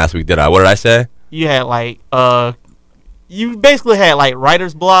meltdown last week, did I? What did I say? You had you basically had like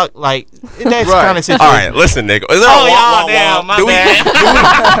writer's block, like in that Right. kind of situation. All right, listen, Nick. Is there Oh, a y'all, wonk, damn, my do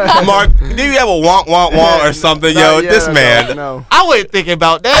we, Mark, do you have a wonk, wonk, wonk or something? Yo, Yeah, this man. No. I wasn't thinking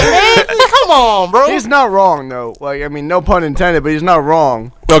about that, man. Come on, bro. He's not wrong though. Like I mean, no pun intended, but he's not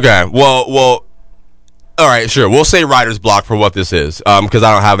wrong. Okay, well, all right, sure. We'll say writer's block for what this is, because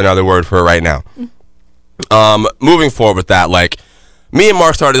I don't have another word for it right now. Moving forward with that, like, me and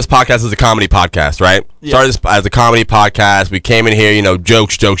Mark started this podcast as a comedy podcast, right? Yeah. Started this as a comedy podcast. We came in here,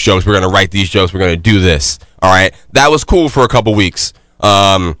 jokes. We're going to write these jokes. We're going to do this, all right? That was cool for a couple weeks.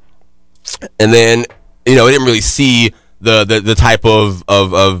 And then, it didn't really see the type of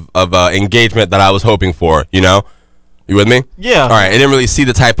engagement that I was hoping for, You with me? Yeah. All right. I didn't really see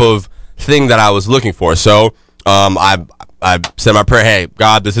the type of thing that I was looking for. So I said my prayer, hey,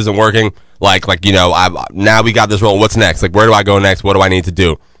 God, this isn't working. Now we got this role. What's next? Like, where do I go next? What do I need to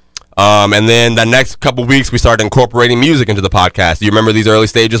do? And then the next couple weeks, we started incorporating music into the podcast. Do you remember these early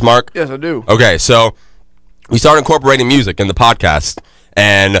stages, Mark? Yes, I do. Okay, so we started incorporating music in the podcast.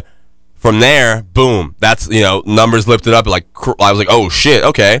 And from there, boom, that's, numbers lifted up. Like, I was like, oh, shit,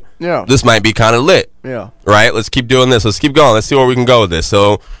 okay. Yeah. This might be kind of lit. Yeah. Right? Let's keep doing this. Let's keep going. Let's see where we can go with this.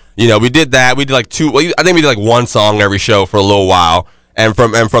 So, we did that. We did I think we did like one song every show for a little while. And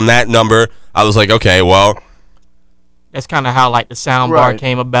from that number, I was like, okay, well. That's kind of how like the sound bar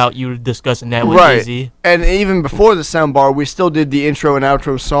came about. You were discussing that with Izzy. And even before the sound bar, we still did the intro and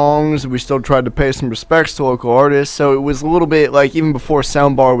outro songs. We still tried to pay some respects to local artists. So it was a little bit like even before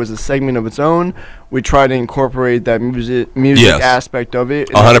sound bar was a segment of its own, we tried to incorporate that music Yes. aspect of it.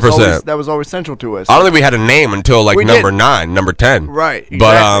 100%. That was always central to us. I don't think we had a name until like We number didn't. 9, number 10. Right.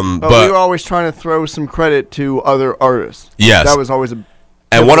 Exactly. But we were always trying to throw some credit to other artists. Yes. That was always a.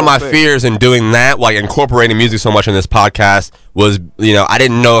 And one of my thing. fears in doing that, like incorporating music so much in this podcast, was I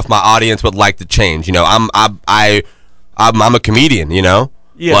didn't know if my audience would like the change. I'm a comedian.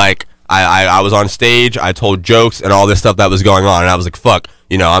 Yeah. Like I was on stage, I told jokes and all this stuff that was going on, and I was like, fuck.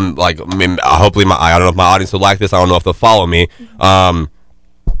 I'm like, hopefully I don't know if my audience will like this. I don't know if they'll follow me.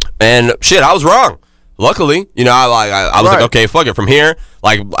 And shit, I was wrong. Luckily, I was like, okay, fuck it. From here,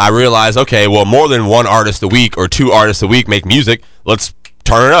 like I realized, okay, well, more than one artist a week or 2 artists a week make music. Let's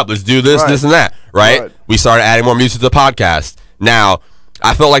turn it up. Let's do this, this, and that. Right? We started adding more music to the podcast. Now,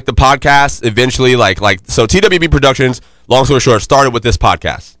 I felt like the podcast eventually, so TWB Productions, long story short, started with this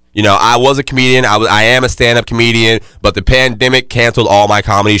podcast. I was a comedian. I am a stand-up comedian, but the pandemic canceled all my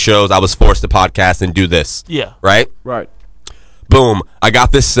comedy shows. I was forced to podcast and do this. Yeah. Right? Right. Boom. I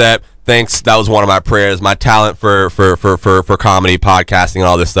got this set. Thanks. That was one of my prayers. My talent for comedy, podcasting, and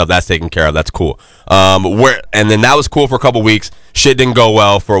all this stuff, that's taken care of. That's cool. And then that was cool for a couple weeks. Shit didn't go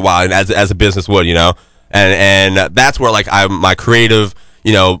well for a while, and as a business would, and that's where my creative,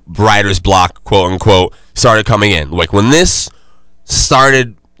 writer's block, quote unquote, started coming in. Like when this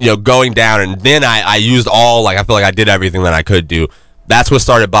started, going down, and then I used all, I feel like I did everything that I could do. That's what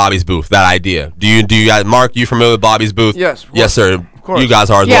started Bobby's Booth. That idea. Do you guys, Mark? You familiar with Bobby's Booth? Yes. Yes, sir. Of course. You guys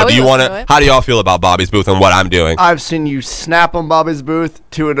are as Yeah, well. we Do you listen want to it. How do y'all feel about Bobby's Booth and what I'm doing? I've seen you snap on Bobby's Booth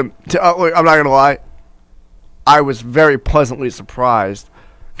I'm not gonna lie. I was very pleasantly surprised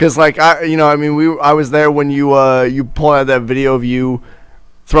because, I was there when you pulled out that video of you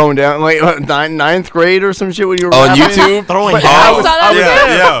throwing down ninth grade or some shit when you were On rapping. YouTube? Throwing But down. I was- I saw that I was too.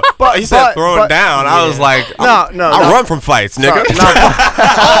 there. Yeah. But- He said but- throwing but- down. I was like, No, I no. run from fights, nigga. Sorry,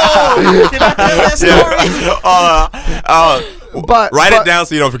 no. Did I tell that story? But Write it down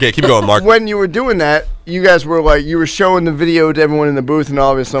so you don't forget. Keep going, Mark. When you were doing that, you guys were you were showing the video to everyone in the booth, and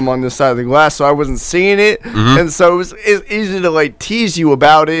obviously I'm on this side of the glass, so I wasn't seeing it, and so it's easy to tease you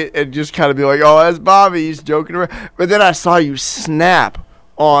about it and just kind of be like, oh, that's Bobby, he's joking around. But then I saw you snap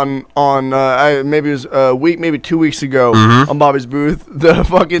on maybe it was a week, maybe 2 weeks ago on Bobby's Booth, the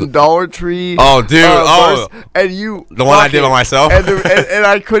fucking Dollar Tree. Oh, dude. verse, and you The one I did by myself? and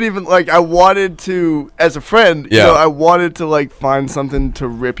I couldn't even I wanted to, as a friend, Yeah. I wanted to find something to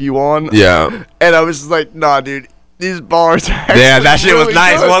rip you on. Yeah. And I was just like, nah, dude, these bars are Yeah, that shit was really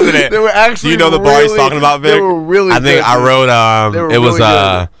nice, good. wasn't it? They were actually Do you know the bar he's really- talking about, Vic? They were really I think good, I dude. wrote, They were it was,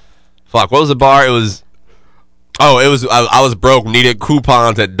 really fuck, what was the bar? It was, I was broke, needed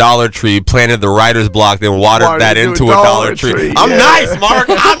coupons at Dollar Tree, planted the writer's block, then watered that into a Dollar Tree. I'm yeah. nice, Mark.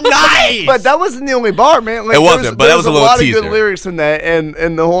 I'm nice. But that wasn't the only bar, man. It wasn't, but that was a little lot teaser. of good lyrics in that,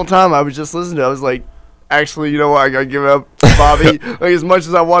 and the whole time I was just listening to it, I was like, actually, you know what? I gotta give up to Bobby. As much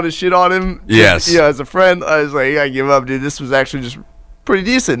as I want to shit on him, Yes. as a friend, I was like, I gotta give up, dude. This was actually just pretty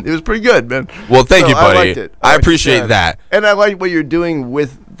decent. It was pretty good, man. Well, thank you, buddy. I liked it. I liked it, appreciate yeah. that. And I like what you're doing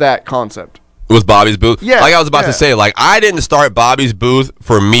with that concept. With Bobby's Booth? Yeah, Like I was about yeah. to say, I didn't start Bobby's Booth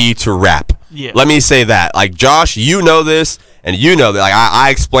for me to rap. Yeah. Let me say that. Like, Josh, you know this, and you know that. Like, I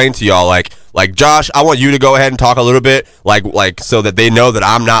explained to y'all, like Josh, I want you to go ahead and talk a little bit, like so that they know that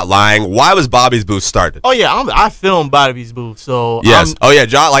I'm not lying. Why was Bobby's Booth started? Oh yeah, I filmed Bobby's Booth, so yes.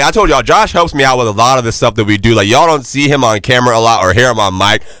 Josh. Like I told y'all, Josh helps me out with a lot of the stuff that we do. Like, y'all don't see him on camera a lot or hear him on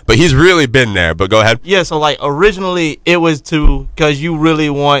mic, but he's really been there. But go ahead. Yeah. So like originally it was because you really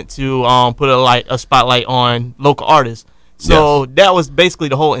want to put a spotlight on local artists. So that was basically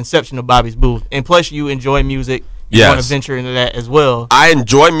the whole inception of Bobby's Booth, and plus you enjoy music. You want to venture into that as well. I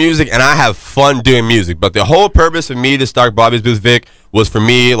enjoy music and I have fun doing music, but the whole purpose of me to start Bobby's Booth, Vic, was for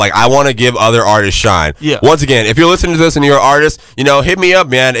me, like, I want to give other artists shine. Yeah. Once again, if you're listening to this and you're an artist, hit me up,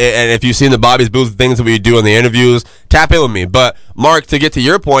 man. And if you've seen the Bobby's Booth things that we do in the interviews, tap in with me. But Mark, to get to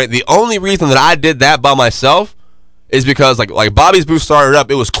your point, the only reason that I did that by myself is because like Bobby's Booth started up,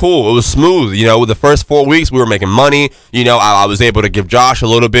 it was cool, it was smooth. With the first 4 weeks we were making money. I was able to give Josh a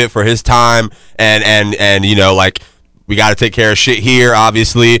little bit for his time, and like, we got to take care of shit here,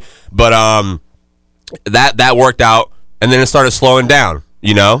 obviously. But that worked out, and then it started slowing down.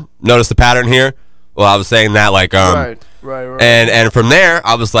 Notice the pattern here. Well, I was saying that like right. And from there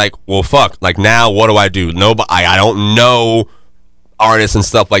I was like, well, fuck. Like, now what do I do? I don't know artists and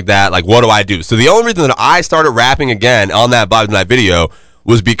stuff like that. Like, what do I do? So the only reason that I started rapping again on that Bobby Night video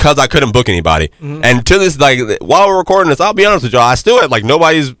was because I couldn't book anybody. Mm-hmm. And to this, like, while we're recording this, I'll be honest with y'all, I still have, like,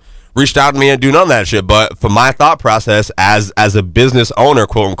 nobody's reached out to me and do none of that shit. But for my thought process as a business owner,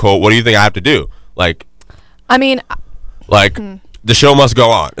 quote unquote, what do you think I have to do? Like, I mean, the show must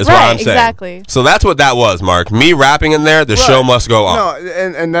go on, is what I'm saying. Exactly. So that's what that was, Mark. Me rapping in there, the show must go on. No,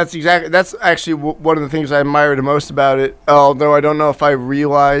 and that's actually one of the things I admired the most about it, although I don't know if I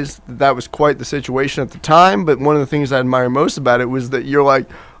realized that was quite the situation at the time, but one of the things I admire most about it was that you're like,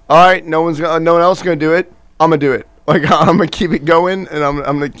 all right, no one else is going to do it, I'm going to do it. Like, I'm going to keep it going, and I'm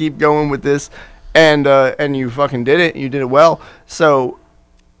going to keep going with this, and you fucking did it, and you did it well. So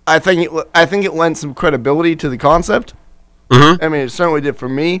I think it lent some credibility to the concept. Mm-hmm. I mean, it certainly did for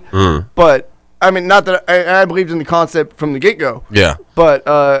me. But I mean, not that I believed in the concept from the get go. Yeah. But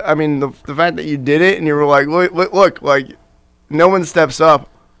I mean, the fact that you did it and you were like, look, like, no one steps up.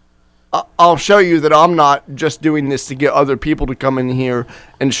 I'll show you that I'm not just doing this to get other people to come in here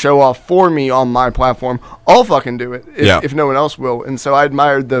and show off for me on my platform. I'll fucking do it if no one else will. And so I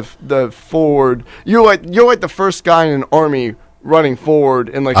admired the forward. You're like the first guy in an army running forward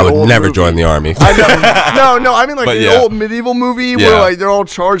in like I would old never movie. join the army. I know. No, I mean like the old medieval movie where like they're all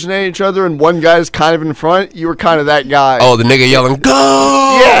charging at each other and one guy's kind of in front. You were kind of that guy. Oh, the nigga yelling, go!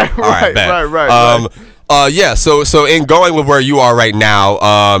 Yeah, all right. Right. Yeah. So in going with where you are right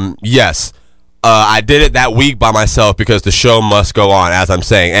now, yes, I did it that week by myself because the show must go on, as I'm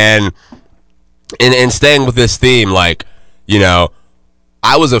saying, and in staying with this theme, like,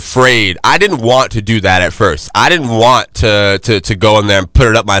 I was afraid. I didn't want to do that at first. I didn't want to go in there and put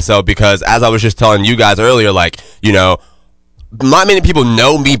it up myself because, as I was just telling you guys earlier, like, not many people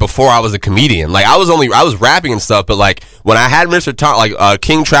know me before I was a comedian. Like, I was rapping and stuff, but like when I had Mr.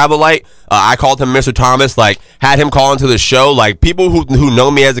 King Travelite, I called him Mr. Thomas, like had him call into the show. Like, people who know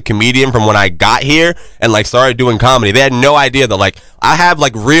me as a comedian from when I got here and like started doing comedy, they had no idea that like I have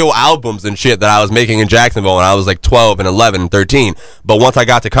like real albums and shit that I was making in Jacksonville when I was like 12 and 11 and 13. But once I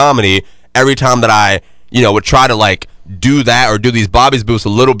got to comedy, every time that I would try to like do that or do these Bobby's Booths a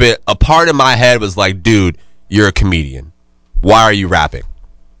little bit, a part of my head was like, dude, you're a comedian. Why are you rapping?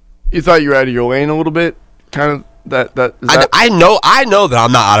 You thought you were out of your lane a little bit? Kind of that I know that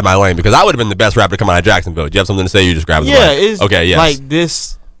I'm not out of my lane because I would have been the best rapper to come out of Jacksonville. Do you have something to say? You just grab the mic. It's okay, yes. Like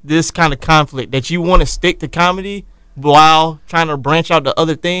this kind of conflict that you want to stick to comedy while trying to branch out to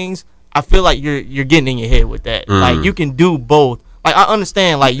other things. I feel like you're getting in your head with that. Like, you can do both. Like, I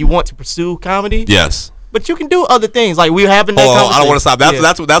understand, like, you want to pursue comedy. Yes. But you can do other things. Like, we're having that conversation. I don't want to stop.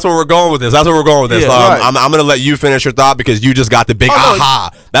 That's where we're going with this. That's where we're going with this. Yeah, I'm going to let you finish your thought because you just got the big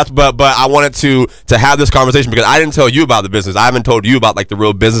aha. But I wanted to have this conversation because I didn't tell you about the business. I haven't told you about like the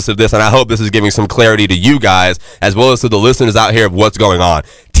real business of this, and I hope this is giving some clarity to you guys as well as to the listeners out here of what's going on.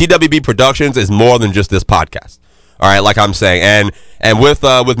 TWB Productions is more than just this podcast. All right, like I'm saying, and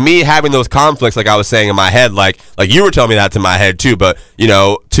with me having those conflicts, like I was saying in my head, like you were telling me that to my head too, but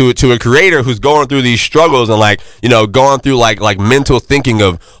to a creator who's going through these struggles and like going through like mental thinking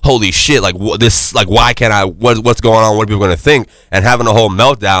of holy shit, like this, like why can't I? What's going on? What are people going to think? And having a whole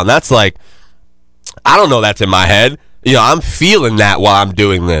meltdown. That's like, I don't know. That's in my head. I'm feeling that while I'm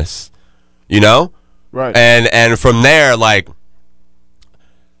doing this. Right. And from there, like,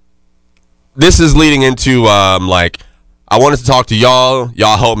 this is leading into like, I wanted to talk to y'all.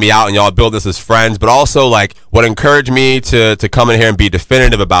 Y'all help me out and y'all build this as friends. But also, like, what encouraged me to come in here and be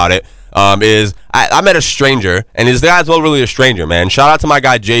definitive about it is I met a stranger, and this guy's well really a stranger, man. Shout out to my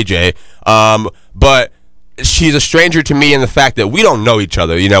guy JJ. But she's a stranger to me in the fact that we don't know each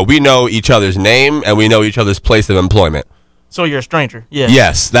other. You know, we know each other's name and we know each other's place of employment. So you're a stranger. Yeah.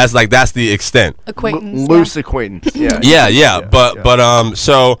 Yes, that's the extent. Acquaintance. Loose acquaintance. Yeah. Yeah. But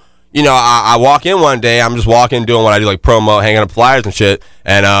so you know, I walk in one day. I'm just walking, doing what I do, like promo, hanging up flyers and shit.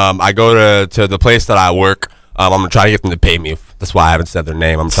 And I go to the place that I work. I'm gonna try to get them to pay me. That's why I haven't said their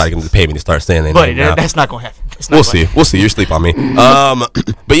name. I'm trying to get them to pay me to start saying their name. But that's not gonna happen. We'll see. You sleep on me.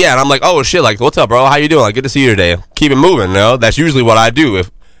 But yeah, and I'm like, oh shit, like, what's up, bro? How you doing? Like, good to see you today. Keep it moving. You know, that's usually what I do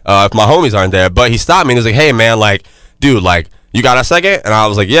if my homies aren't there. But he stopped me and he's like, hey man, like, dude, like, you got a second? And I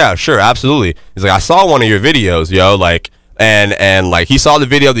was like, yeah, sure, absolutely. He's like, I saw one of your videos, yo, like, and like, he saw the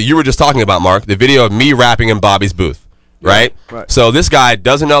video that you were just talking about, Mark, the video of me rapping in Bobby's booth, right? Right. So this guy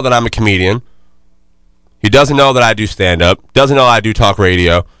doesn't know that I'm a comedian. He doesn't know that I do stand-up. Doesn't know I do talk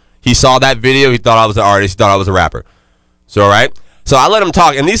radio. He saw that video. He thought I was an artist. He thought I was a rapper. So, all right? So I let him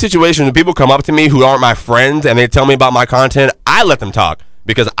talk. In these situations, when people come up to me who aren't my friends and they tell me about my content, I let them talk.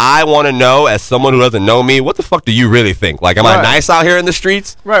 Because I want to know, as someone who doesn't know me, what the fuck do you really think? Like, am I nice out here in the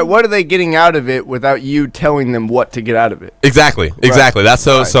streets? Right. What are they getting out of it without you telling them what to get out of it? Exactly. That's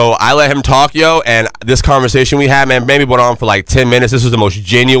so. Right. So I let him talk, yo, and this conversation we had, man, maybe went on for like 10 minutes. This was the most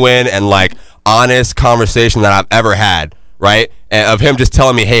genuine and like honest conversation that I've ever had. Right, and of him just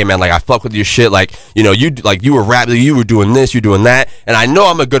telling me, hey man, like I fuck with your shit, like you know, you were rapping, you were doing this, you're doing that, and I know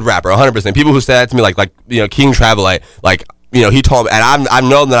I'm a good rapper, 100%. People who said that to me, like you know, King Travelite, like you know, he told me, and I've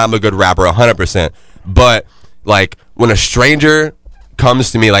known that I'm a good rapper, 100%. But like when a stranger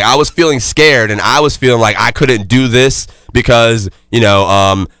comes to me, like I was feeling scared, and I was feeling like I couldn't do this because you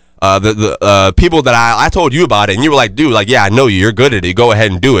know, the people that I told you about it, and you were like, dude, like yeah, I know you're good at it. Go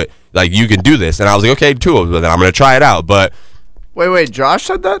ahead and do it. Like, you can do this. And I was like, okay, cool. Then I'm going to try it out. But Wait, Josh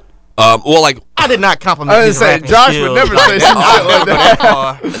said that? Well, like, I did not compliment I was saying, Josh would never say something like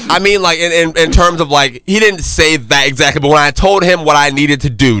that. I mean, like, in terms of, like, he didn't say that exactly. But when I told him what I needed to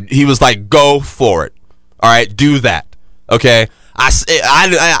do, he was like, go for it. All right, do that. Okay? I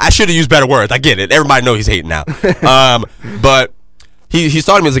should have used better words. I get it. Everybody knows he's hating now. But he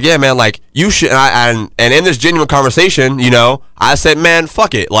started me. He's like, yeah, man, like you should. And in this genuine conversation, you know, I said, man,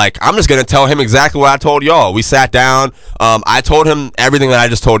 fuck it. Like I'm just gonna tell him exactly what I told y'all. We sat down. I told him everything that I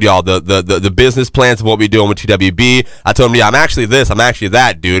just told y'all. The business plans of what we doing with TWB. I told him, yeah, I'm actually this. I'm actually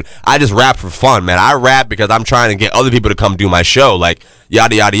that, dude. I just rap for fun, man. I rap because I'm trying to get other people to come do my show. Like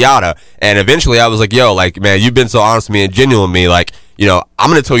yada yada yada. And eventually, I was like, yo, like man, you've been so honest with me and genuine with me. Like you know, I'm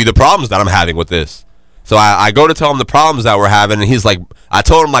gonna tell you the problems that I'm having with this. So I go to tell him the problems that we're having, and he's like, I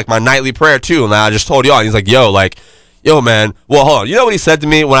told him like my nightly prayer too, and I just told y'all, and he's like, yo man, well hold on, you know what he said to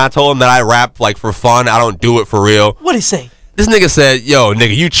me when I told him that I rap like for fun, I don't do it for real? What'd he say? This nigga said, yo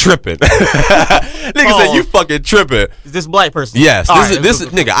nigga, you tripping. Nigga said, you fucking tripping. Is this black person? Yes, this is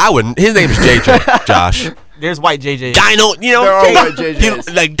nigga, I wouldn't, his name is JJ, Josh. There's white JJ. Dino, you know, they're all white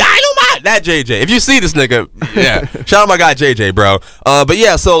JJs. Like Dynamite, that JJ. If you see this nigga, yeah, shout out my guy JJ, bro. But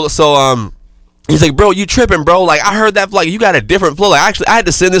yeah, so he's like, bro, you tripping, bro. Like, I heard that, like, you got a different flow. Like, actually, I had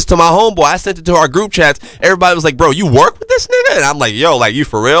to send this to my homeboy. I sent it to our group chats. Everybody was like, bro, you work with this nigga? And I'm like, yo, like, you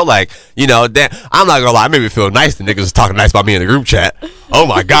for real? Like, you know, I'm not gonna lie. It made me feel nice. The niggas was talking nice about me in the group chat. Oh,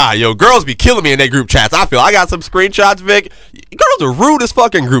 my God. Yo, girls be killing me in their group chats. I got some screenshots, Vic. Girls are rude as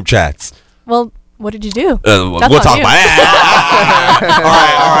fucking group chats. Well, what did you do? We'll talk about it. All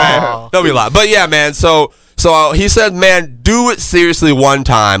right. Don't be a lot. But, yeah, man, So he said, man, do it seriously one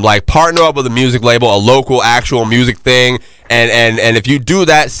time. Like, partner up with a music label, a local actual music thing. And if you do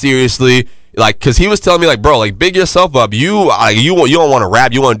that seriously, like, because he was telling me, like, bro, like, big yourself up. You don't want to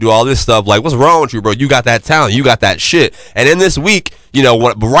rap. You want to do all this stuff. Like, what's wrong with you, bro? You got that talent. You got that shit. And in this week, you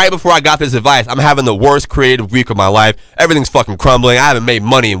know, right before I got this advice, I'm having the worst creative week of my life. Everything's fucking crumbling. I haven't made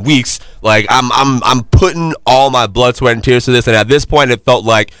money in weeks. Like, I'm putting all my blood, sweat, and tears to this. And at this point, it felt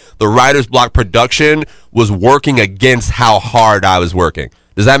like the Writer's Block production was working against how hard I was working.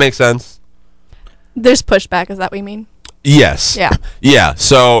 Does that make sense? There's pushback. Is that what you mean? Yes. Yeah. Yeah.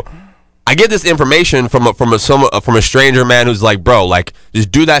 So I get this information from a stranger, man, who's like, bro, like,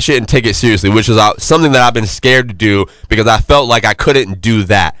 just do that shit and take it seriously, which is something that I've been scared to do because I felt like I couldn't do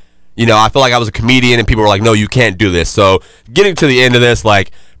that. You know, I felt like I was a comedian and people were like, no, you can't do this. So getting to the end of this,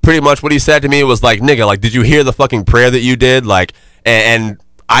 like, pretty much what he said to me was like, nigga, like, did you hear the fucking prayer that you did? Like, and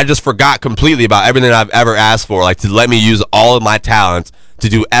I just forgot completely about everything I've ever asked for, like, to let me use all of my talents to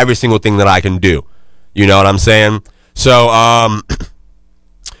do every single thing that I can do. You know what I'm saying? So,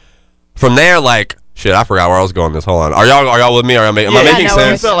 from there, like, Shit, I forgot where I was going. Hold on. Are y'all with me? Am I making no,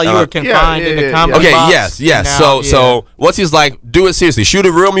 sense? You felt like you were confined in the comedy Okay, box. yes. Now, So once he's like, do it seriously. Shoot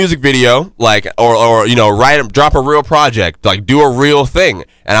a real music video, like, or drop a real project, like, do a real thing.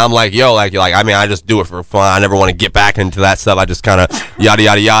 And I'm like, yo, like, I mean, I just do it for fun. I never want to get back into that stuff. I just kind of yada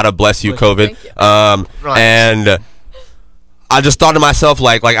yada yada. Bless you, COVID. And I just thought to myself,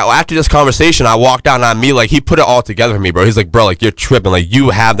 like after this conversation, I walked down on me, like, he put it all together for me, bro. He's like, bro, like, you're tripping. Like, you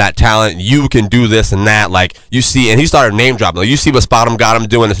have that talent. You can do this and that. Like, you see, and he started name dropping. Like, you see what Spot him got him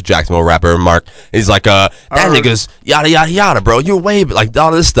doing. This is a Jacksonville rapper, Mark. He's like, that nigga's yada, yada, yada, bro. You're way, like,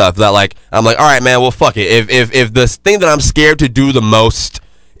 all this stuff that, like, I'm like, all right, man, well, fuck it. If the thing that I'm scared to do the most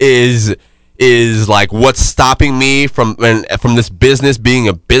is like what's stopping me from this business being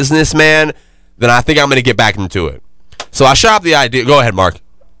a businessman, then I think I'm going to get back into it. So I shot up the idea. Go ahead, Mark.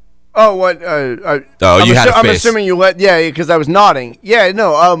 Oh, what? I'm assuming you let. Yeah, because I was nodding. Yeah,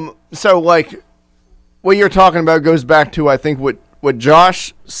 no. So like, what you're talking about goes back to, I think, what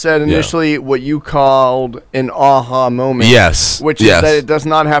Josh said initially. What you called an aha moment. Yes. Which is that it does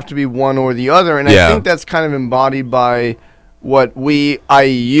not have to be one or the other, and I think that's kind of embodied by what we,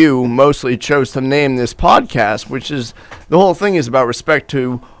 i.e., mostly chose to name this podcast, which is the whole thing is about respect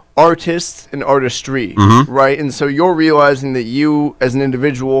to artists and artistry, right? And so you're realizing that you, as an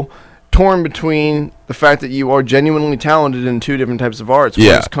individual, torn between the fact that you are genuinely talented in two different types of arts, one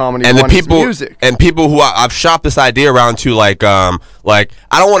is comedy, and one is music. And people who I've shopped this idea around to, like I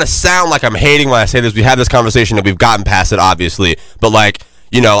don't want to sound like I'm hating when I say this. We had this conversation and we've gotten past it, obviously, but like,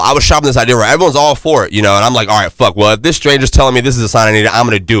 I was shopping this idea where everyone's all for it, and I'm like, all right, fuck, well, if this stranger's telling me this is a sign I need, I'm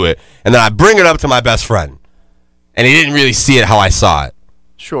going to do it. And then I bring it up to my best friend, and he didn't really see it how I saw it.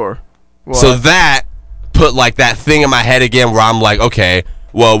 Sure. Well, so that put, like, that thing in my head again where I'm like, okay,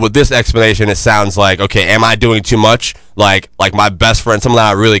 well, with this explanation, it sounds like, okay, am I doing too much? Like my best friend, someone that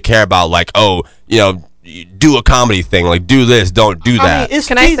I really care about, like, oh, do a comedy thing, like, do this, don't do that.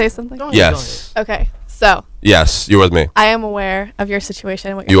 Can I say something? Yes. Okay, so. Yes, you're with me. I am aware of your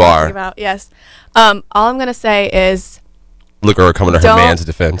situation, what you're talking about. Yes. All I'm going to say is, look at her coming to her man's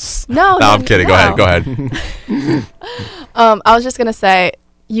defense. No, I'm kidding. No. Go ahead. I was just going to say,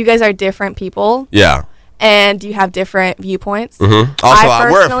 you guys are different people. Yeah. And you have different viewpoints. Mm-hmm. Also,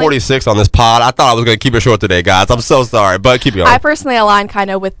 we're at 46 on this pod. I thought I was going to keep it short today, guys. I'm so sorry, but keep going. I personally align kind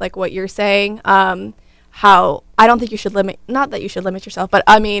of with, like, what you're saying. How I don't think you should not that you should limit yourself, but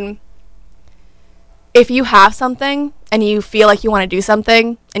I mean, if you have something and you feel like you want to do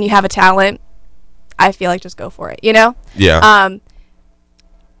something and you have a talent, I feel like just go for it, Yeah.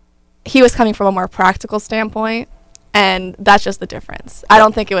 He was coming from a more practical standpoint, and that's just the difference. I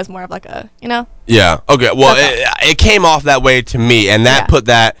don't think it was more of like a, Yeah. Okay. Well, it came off that way to me, and that put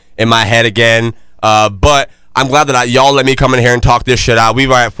that in my head again. But I'm glad that y'all let me come in here and talk this shit out. We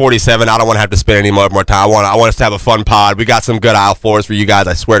were at 47. I don't want to have to spend any more time. I want us to have a fun pod. We got some good aisle fours for you guys.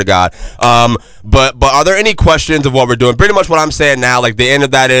 I swear to God. But are there any questions of what we're doing? Pretty much what I'm saying now. Like, the end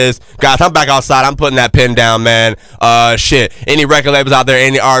of that is, guys, I'm back outside. I'm putting that pen down, man. Shit. Any record labels out there?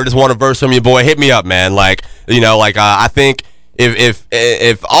 Any artists want a verse from your boy? Hit me up, man. Like, I think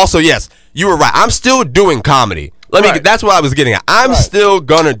if also, yes, you were right. I'm still doing comedy. That's what I was getting at. I'm still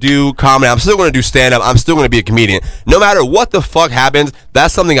gonna do comedy. I'm still gonna do stand-up. I'm still gonna be a comedian. No matter what the fuck happens,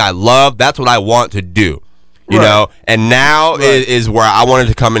 that's something I love. That's what I want to do. You know? And now is where I wanted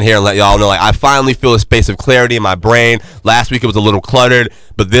to come in here and let y'all know, like, I finally feel a space of clarity in my brain. Last week it was a little cluttered,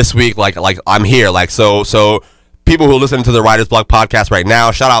 but this week, like I'm here. Like, so people who listen to the Writer's Block podcast right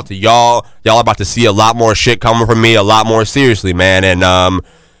now, shout out to y'all. Y'all are about to see a lot more shit coming from me, a lot more seriously, man. And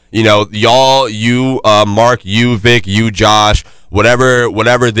y'all, you, Mark, you, Vic, you, Josh,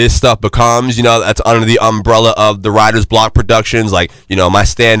 whatever this stuff becomes, that's under the umbrella of the Writer's Block Productions. Like, my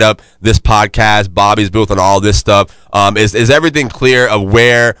stand-up, this podcast, Bobby's Booth, and all this stuff. Is everything clear of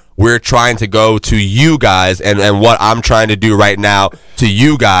where we're trying to go to you guys, and what I'm trying to do right now to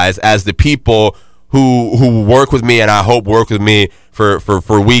you guys as the people who work with me, and I hope work with me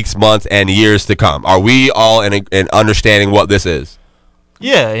for weeks, months, and years to come? Are we all in understanding what this is?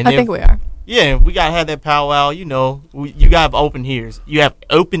 Yeah, and I think we are. Yeah, we gotta have that powwow. You gotta have open ears. You have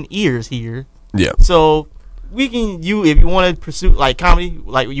open ears here. Yeah. So we can if you want to pursue like comedy,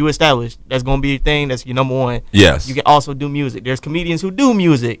 like you established, that's gonna be your thing. That's your number one. Yes. You can also do music. There's comedians who do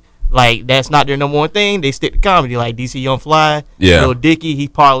music. Like, that's not their number one thing. They stick to comedy. Like DC Young Fly, Lil Dicky, he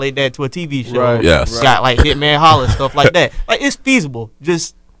parlayed that to a TV show. Right. Yes. Got like Hitman Holler, stuff like that. Like, it's feasible.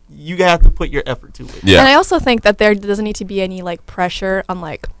 Just you have to put your effort to it. Yeah. And I also think that there doesn't need to be any, like, pressure on,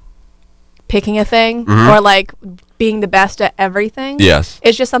 like, picking a thing or, like, being the best at everything. Yes.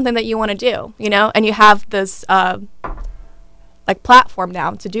 It's just something that you want to do, and you have this, like, like platform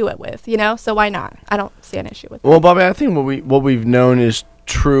now to do it with, you know? So why not? I don't see an issue with it. Well, Bobby, I think what we've known is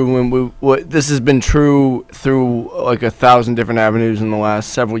true, and what this has been true through like 1,000 different avenues in the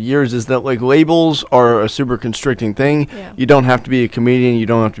last several years, is that like labels are a super constricting thing. Yeah. You don't have to be a comedian, you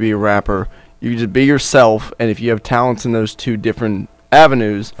don't have to be a rapper. You can just be yourself, and if you have talents in those two different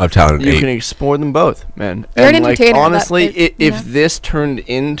avenues, I'm talented. you can explore them both, man. You're and an like entertainer, honestly, you if know? this turned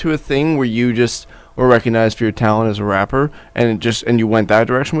into a thing where you just were recognized for your talent as a rapper, and you went that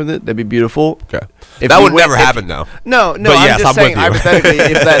direction with it, that'd be beautiful. Okay. If That you would went- never if- happen, though. No, But I'm yes, just I'm saying with you. hypothetically,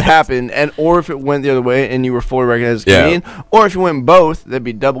 if that happened, or if it went the other way and you were fully recognized as a Yeah. comedian, or if you went both, that'd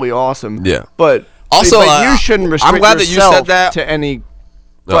be doubly awesome. Yeah. But Also, but you shouldn't restrict I'm glad that you yourself said that. to any,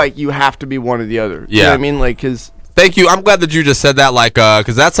 No. like you have to be one or the other. You know Yeah. what I mean? Like, because Thank you. I'm glad that you just said that, like,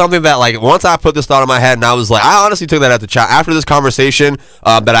 because that's something that, like, once I put this thought in my head, and I was like, I honestly took that at the chat after this conversation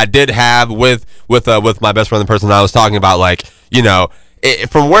that I did have with my best friend, the person I was talking about. Like, you know,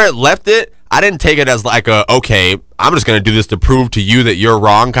 from where it left it, I didn't take it as like okay, I'm just gonna do this to prove to you that you're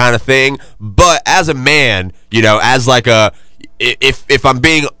wrong kind of thing. But as a man, you know, as like if I'm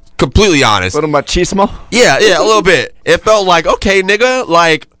being completely honest, little machismo. yeah, a little bit. It felt like, okay, nigga,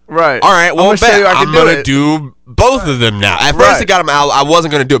 like. Right. All right. Well, I'm gonna show you I can I'm do gonna it. do both of them now. At first, Right. it got him out. I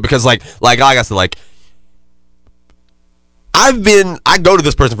wasn't gonna do it because, like I said, like I go to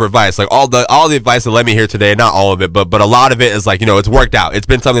this person for advice. Like all the advice that led me here today, not all of it, but a lot of it is like, you know, it's worked out. It's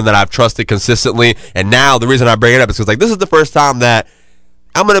been something that I've trusted consistently, and now the reason I bring it up is because like this is the first time that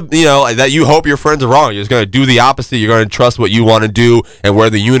I'm gonna, you know, that you hope your friends are wrong. You're just gonna do the opposite. You're gonna trust what you want to do and where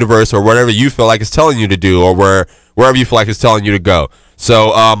the universe or whatever you feel like is telling you to do, or wherever you feel like is telling you to go.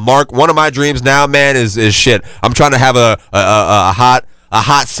 So, Mark, one of my dreams now, man, is shit. I'm trying to have a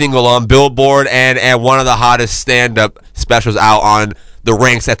hot single on Billboard and one of the hottest stand-up specials out on the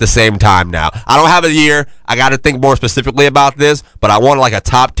ranks at the same time now. I don't have a year. I got to think more specifically about this, but I want like a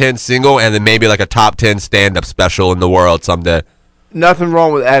top 10 single and then maybe like a top 10 stand-up special in the world someday. Nothing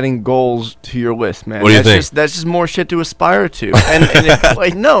wrong with adding goals to your list, man. What do you think? That's just more shit to aspire to. And if,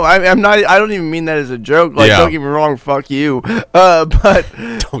 like, no, I'm not. I don't even mean that as a joke. Like, Yeah. don't get me wrong, fuck you. But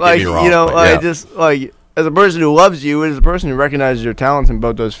Don't like, get me wrong, you know, but I yeah. just like as a person who loves you, as a person who recognizes your talents in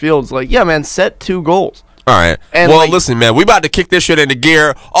both those fields, like, yeah, man, set 2 goals. All right. And well, like- listen, man, we about to kick this shit into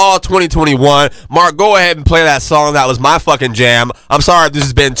gear all 2021. Mark, go ahead and play that song. That was my fucking jam. I'm sorry if this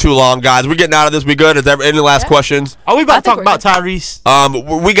has been too long, guys. We're getting out of this. We good? Is there any last questions? Are we about I to think talk we're about good.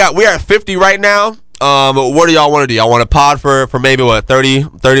 Tyrese? We're at 50 right now. What do y'all want to do? Y'all want to pod for maybe what 30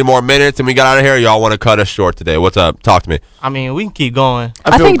 more minutes and we got out of here? Or y'all want to cut us short today? What's up? Talk to me. I mean, we can keep going.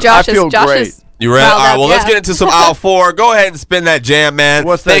 I think Josh I feel is great. You ready? riled All right, up, well, let's yeah. get into some Aisle 4. Go ahead and spin that jam, man.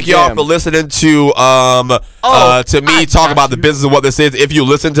 What's that Thank y'all jam? for listening to to me talk about the business of what this is. If you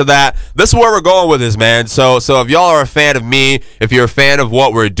listen to that, this is where we're going with this, man. So if y'all are a fan of me, if you're a fan of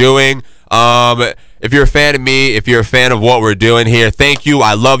what we're doing, if you're a fan of me, if you're a fan of what we're doing here, thank you.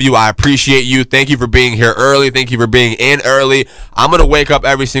 I love you. I appreciate you. Thank you for being here early. Thank you for being in early. I'm going to wake up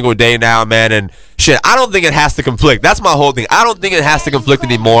every single day now, man. And shit, I don't think it has to conflict. That's my whole thing. I don't think it has to conflict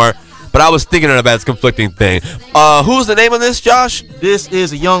anymore. But I was thinking about this conflicting thing. Who's the name of this, Josh? This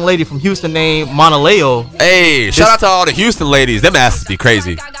is a young lady from Houston named Monaleo. Hey, shout out to all the Houston ladies. Them asses be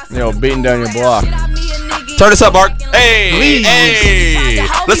crazy. You know, beating down your block. Turn this up, Mark. Hey, Please. hey.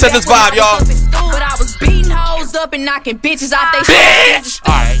 Let's set this vibe, y'all. But I was beating hoes up and knocking bitches out they Bitch!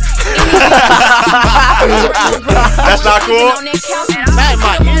 Alright. That's not cool? That in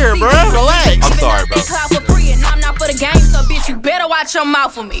my ear, bro. Relax. I'm sorry, bro. For the game, so bitch, you better watch your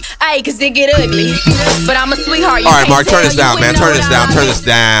mouth for me. Ayy, cause it get ugly. But I'm a sweetheart. You All right, can't Mark, turn tell this you down, man. wouldn't Turn know this what down. I Turn this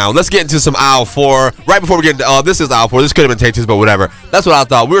down. Let's get into some Aisle 4. Right before we get into, this is Aisle 4. This could have been Take Two, but whatever. That's what I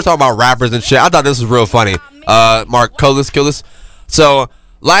thought. We were talking about rappers and shit. I thought this was real funny. Mark, kill this. So,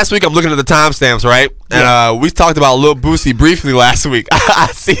 last week I'm looking at the timestamps, right? And we talked about Lil Boosie briefly last week.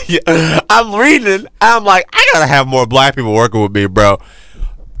 I see. I'm reading it. I'm like, I gotta have more black people working with me, bro.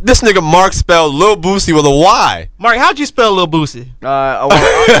 This nigga Mark spelled Lil Boosie with a Y. Mark, how'd you spell Lil Boosie? Did Did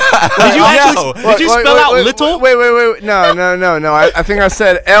you actually? Did you spell out little? Wait. No. I think I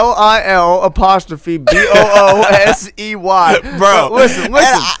said LIL apostrophe BOOSEY. Bro.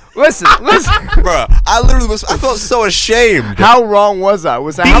 Listen. Bro, I felt so ashamed. How wrong was I?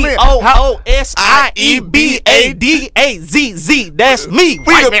 Was I how many? BOOSIEBADAZZ. That's me.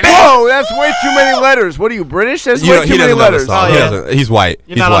 Whoa, that's way too many letters. What are you, British? That's You know, way he too many doesn't know letters. this song. Oh, He yeah. doesn't. He's white.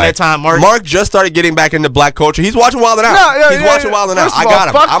 You're He's not on white. that time, Mark. Mark just started getting back into black culture. He's watching Wild 'N Out. He's watching Wild 'N Out. First I of all, got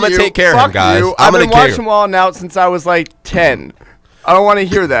him. fuck I'm gonna you. take care of Fuck him, guys. you. I'm I've gonna been take care of watching him. Wild 'N Out since I was like 10. I don't want to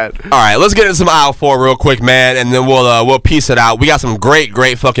hear that. All right, let's get into some Aisle 4 real quick, man, and then we'll piece it out. We got some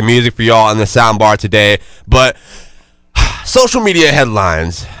great fucking music for y'all on the soundbar today, but Social media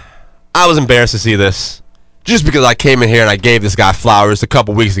headlines. I was embarrassed to see this just because I came in here and I gave this guy flowers a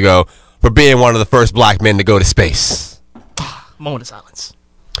couple weeks ago for being one of the first black men to go to space. Moment of silence.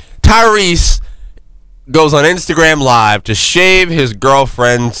 Tyrese goes on Instagram Live to shave his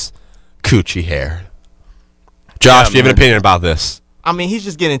girlfriend's coochie hair. Josh, do you have an opinion about this? I mean, he's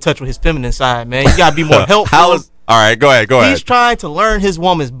just getting in touch with his feminine side, man. You gotta be more helpful. All right, go ahead. He's trying to learn his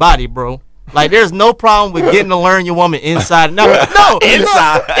woman's body, bro. Like, there's no problem with getting to learn your woman inside. No,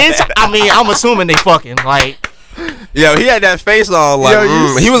 inside. I mean, I'm assuming they fucking like. Yo, he had that face on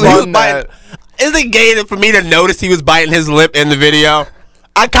like he was biting. Is it gay for me to notice he was biting his lip in the video?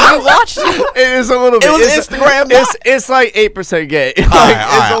 I kind of watched it. It is a little bit. It was Instagram. It's like 8% gay. All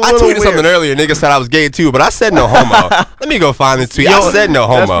right. I tweeted something earlier. Nigga said I was gay too, but I said no homo. Let me go find this tweet. I said no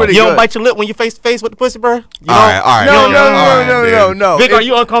homo. You don't bite your lip when you face to face with the pussy, bro? All right. No. Vic, are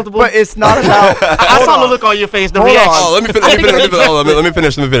you uncomfortable? But it's not about. I saw the look on your face. The reaction. Oh, let me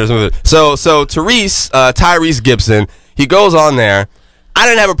finish. So Tyrese Gibson, he goes on there. I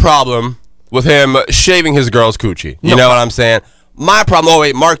didn't have a problem with him shaving his girl's coochie. You know what I'm saying? My problem. Oh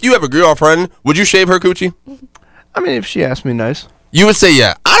wait, Mark, you have a girlfriend. Would you shave her coochie? I mean, if she asked me nice. You would say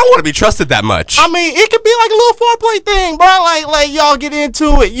yeah. I don't want to be trusted that much. I mean, it could be like a little foreplay thing, bro. Like y'all get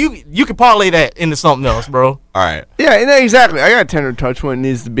into it. You can parlay that into something else, bro. All right. Yeah, exactly. I got a tender touch when it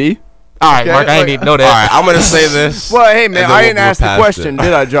needs to be. All right, Mark, I ain't need to know that. All right, I'm gonna say this. Well, hey man, I didn't ask the question,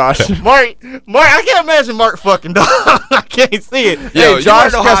 did I, Josh? Mark, I can't imagine Mark fucking dog. I can't see it. Yo, hey,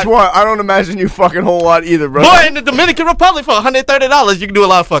 Josh, guess what? I don't imagine you fucking a whole lot either, bro. Boy, in the Dominican Republic for $130, you can do a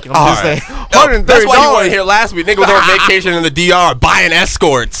lot of fucking. I'm just saying. $130. That's why you weren't here last week. Nigga was on vacation in the DR buying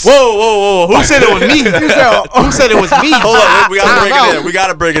escorts. Whoa. Who said it was me? Who said it was me? Hold on, we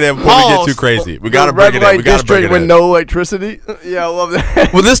gotta bring it in before we get too crazy. We gotta bring it in. We gotta bring it in. With no electricity. Yeah, I love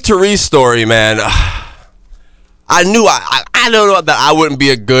that. Well, this Tyrese story, man. I knew I don't know that I wouldn't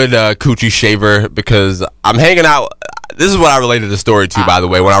be a good coochie shaver because I'm hanging out. This is what I related the story to, by the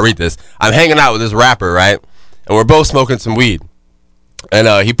way. When I read this, I'm hanging out with this rapper, right? And we're both smoking some weed.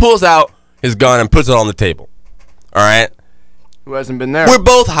 And he pulls out his gun and puts it on the table. All right. Who hasn't been there? We're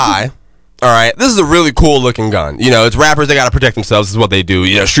both high. All right. This is a really cool looking gun. You know, it's rappers. They got to protect themselves. This is what they do.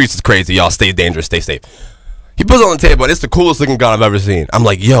 You know, streets is crazy. Y'all stay dangerous. Stay safe. He puts it on the table, and it's the coolest looking gun I've ever seen. I'm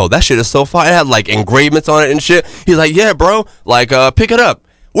like, yo, that shit is so fire. It had like engravements on it and shit. He's like, yeah, bro, like, pick it up.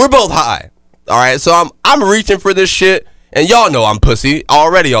 We're both high. All right, so I'm reaching for this shit, and y'all know I'm pussy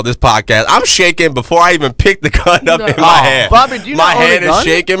already on this podcast. I'm shaking before I even pick the gun up in my hand. Bobby, do you my not own hand a gun? is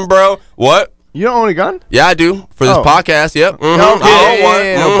shaking, bro. What? You don't own a gun? Yeah, I do. For this podcast, yep. No,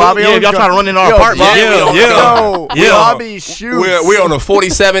 Bobby, y'all trying to run in our apartment. Bobby, shoot. We're on a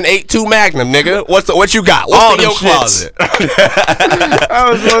 47.82 Magnum, nigga. What you got? What's in your closet? That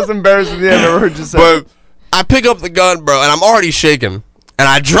was the most embarrassing thing I've ever heard you say. But I pick up the gun, bro, and I'm already shaking. And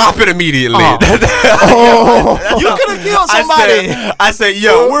I drop it immediately. You could have killed somebody. I said,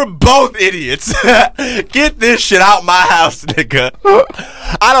 yo, we're both idiots. Get this shit out my house, nigga.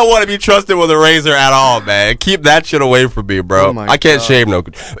 I don't want to be trusted with a razor at all, man. Keep that shit away from me, bro. I can't shave no.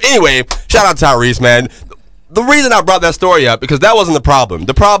 Anyway, shout out Tyrese, man. The reason I brought that story up, because that wasn't the problem.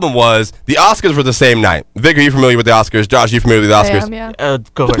 The problem was the Oscars were the same night. Vic, are you familiar with the Oscars? Josh, are you familiar with the Oscars? I am, yeah.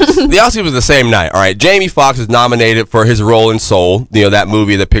 Of course. The Oscars was the same night, all right? Jamie Foxx was nominated for his role in Soul, you know, that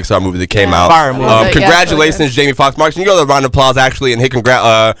movie, the Pixar movie that came out. Fire movie. Congratulations, Jamie Foxx. Mark, can you go to a round of applause, actually, and hit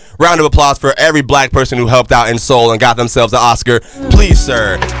round of applause for every black person who helped out in Soul and got themselves an Oscar. Please,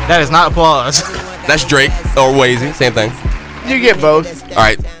 sir. That is not applause. That's Drake or Wazy, same thing. You get both. All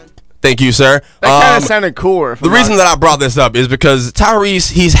right. Thank you, sir. That kind of sounded cooler. The reason that I brought this up is because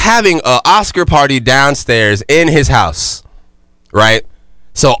Tyrese, he's having an Oscar party downstairs in his house, right?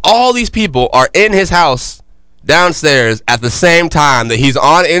 So all these people are in his house downstairs at the same time that he's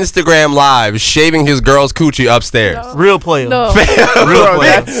on Instagram Live shaving his girl's coochie upstairs. No. Real player. No. Real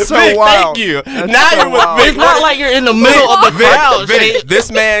player. That's so Vic, wild. thank you. That's Now so you're with wild. Vic. It's not like you're in the middle of the crowd. Vic,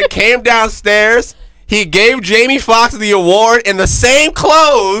 this man came downstairs. He gave Jamie Foxx the award in the same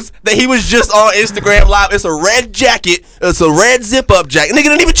clothes that he was just on Instagram Live. It's a red jacket. It's a red zip-up jacket.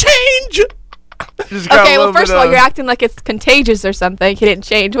 Nigga didn't even change. Okay, well, first of all, you're acting like it's contagious or something. He didn't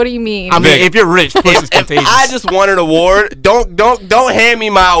change. What do you mean? I mean, Vic, if you're rich, pussy's contagious. I just won an award. Don't hand me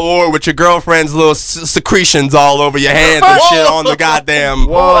my award with your girlfriend's little secretions all over your hands and shit on the goddamn.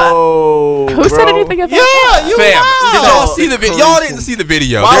 Whoa. Who said anything about that? Yeah, you Fam, know. did y'all see the video? Y'all didn't see the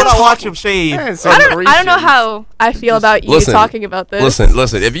video. Why They're would I watch talking- him shave? I don't know how I feel about you Listen, talking about this.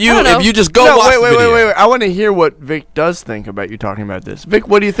 Listen. If you I don't know. just go No, watch the video. wait. I want to hear what Vic does think about you talking about this. Vic,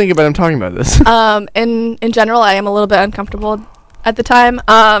 what do you think about him talking about this? In general, I am a little bit uncomfortable at the time.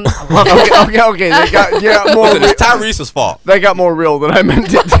 Okay. They got more. Listen, it's Tyrese's fault. They got more real than I meant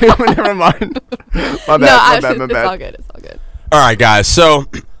it to. Never mind. My bad. It's all good. It's all good. All right, guys. So,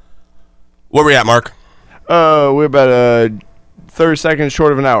 where we at, Mark? We're about 30 seconds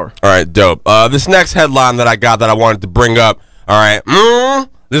short of an hour. All right, dope. This next headline that I got that I wanted to bring up. All right,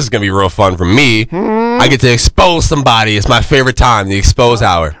 this is gonna be real fun for me. I get to expose somebody. It's my favorite time, the expose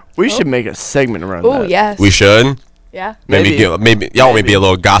hour. We should make a segment around Oh that. yes. We should. Yeah. Maybe y'all want me to be a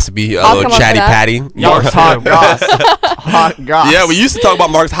little gossipy, a little come up chatty for that. patty. Mark's hot goss. Hot goss. Yeah, we used to talk about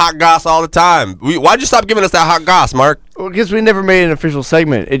Mark's hot goss all the time. Why'd you stop giving us that hot goss, Mark? Well, because we never made an official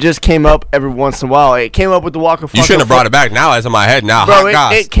segment. It just came up every once in a while. It came up with the Walker Flocka. You shouldn't have brought it back. Now it's in my head. Now Bro, hot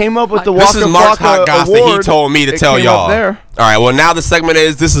goss. it came up with the This Walker is Mark's Flocka hot goss that he award. told me to It tell came y'all. up there. All right. Well, now the segment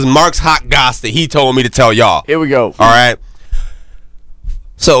is this is Mark's hot goss that he told me to tell y'all. Here we go. All right.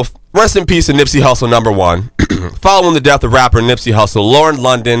 So rest in peace to Nipsey Hussle, number one. Following the death of rapper Nipsey Hussle, Lauren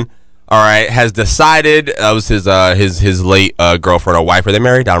London, all right, has decided that was his late girlfriend or wife. Are they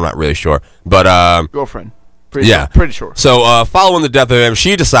married? I'm not really sure, but Girlfriend. Pretty sure. So following the death of him,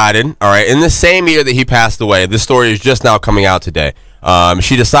 she decided, all right, in the same year that he passed away, this story is just now coming out today.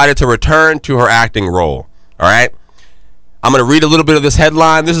 She decided to return to her acting role. All right. I'm going to read a little bit of this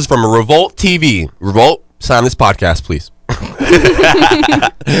headline. This is from Revolt TV. Revolt, sign this podcast, please.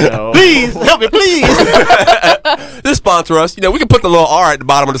 Please help me, please. This sponsor us. You know, we can put the little R at the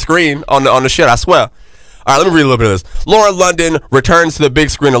bottom of the screen on the shit, I swear. All right, let me read a little bit of this. Lauren London returns to the big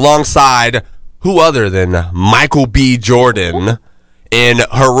screen alongside who other than Michael B. Jordan in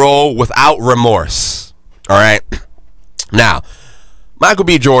her role Without Remorse. All right. Now, Michael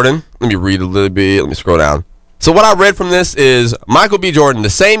B. Jordan, let me read a little bit. Let me scroll down. So what I read from this is Michael B. Jordan, the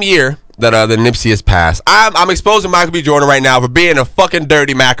same year that Nipsey has passed. I'm exposing Michael B. Jordan right now for being a fucking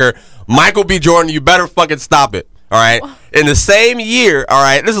dirty macker. Michael B. Jordan, you better fucking stop it. All right. In the same year, all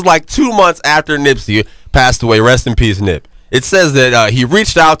right, this is like 2 months after Nipsey passed away. Rest in peace, Nip. It says that he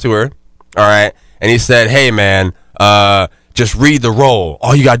reached out to her, all right, and he said, hey, man, just read the role.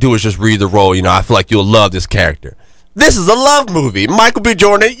 All you got to do is just read the role. You know, I feel like you'll love this character. This is a love movie. Michael B.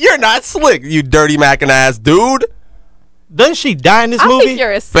 Jordan, you're not slick, you dirty macking ass dude. Doesn't she die in this I movie? think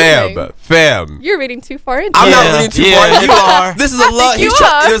you're assuming. Fam. You're reading too far into I'm it. not reading too far. you are. This is a love. you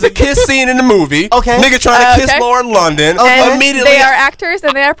are. There's a kiss scene in the movie. Okay. Nigga trying to kiss Okay. Lauren London. And Immediately. they are actors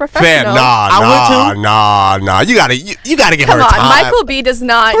and they are professionals. Fam, I would nah. You gotta give Come her on, time. Michael B. does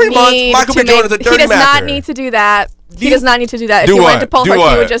not 3 months, need Michael to B. Jordan's a make. dirty He does not macker. need to do that. He does not need to do that. If Do he what? wanted to pull Do her,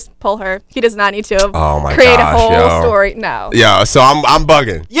 what? he would just pull her. He does not need to Oh my create gosh, a whole yo. story. No. Yeah, so I'm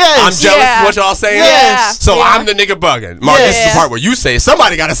bugging. Yes. I'm jealous Yeah. of what y'all saying. Yes. So Yeah. I'm the nigga bugging. Mark, this is the Yeah. part where you say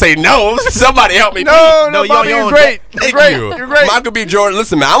somebody gotta say no. Somebody help me. No, No, Bobby, yo, you're yo, great. Thank You're great. you. You're great. Michael B. Jordan,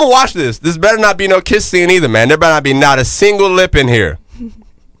 listen, man, I'm gonna watch this. This better not be no kiss scene either, man. There better not be not a single lip in here.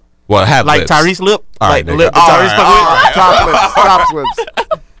 Well, have Like lips. Tyrese lip? All Like right, the nigga. lip that All Tyrese right, fuck all with? right. Top lips. Top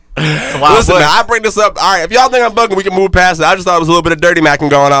lips. Wow, Listen, but- man, I bring this up. All right, if y'all think I'm bugging, we can move past it. I just thought it was a little bit of dirty macking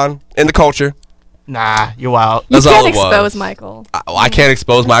going on in the culture. Nah, you're wild. You That's all can't it was. expose Michael. I can't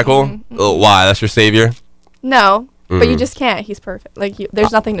expose Michael. Why? That's your savior. No, but you just can't. He's perfect. Like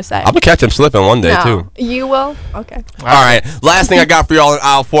there's nothing to say. I'm gonna catch him slipping one day no. too. You will. Okay. All right. Last thing I got for y'all in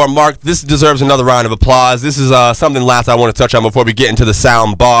aisle 4, Mark. This deserves another round of applause. This is something last I want to touch on before we get into the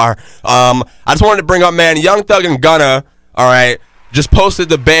sound bar. I just wanted to bring up, man, Young Thug and Gunna, all right, just posted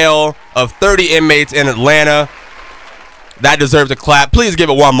the bail of 30 inmates in Atlanta. That deserves a clap. Please give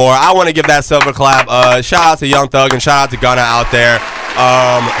it one more. I want to give that self a clap. Shout out to Young Thug and shout out to Gunna out there.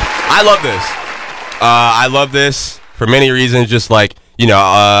 I love this. I love this for many reasons. Just like, you know,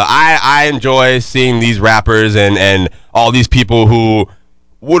 I enjoy seeing these rappers and all these people who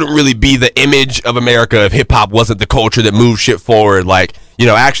wouldn't really be the image of America if hip hop wasn't the culture that moved shit forward. Like, you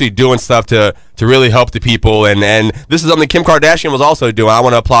know, actually doing stuff to really help the people. And this is something Kim Kardashian was also doing. I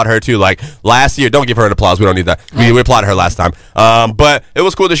want to applaud her too. Like last year, don't give her an applause. We don't need that. We applauded her last time. But it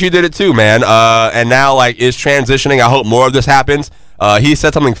was cool that she did it too, man. And now like it's transitioning. I hope more of this happens. He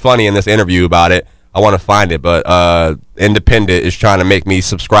said something funny in this interview about it. I want to find it, but Independent is trying to make me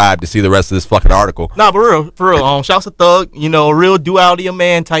subscribe to see the rest of this fucking article. Nah, but for real. Shouts to Thug, you know, real duality of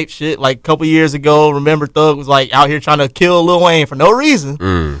man type shit. Like a couple years ago, remember Thug was like out here trying to kill Lil Wayne for no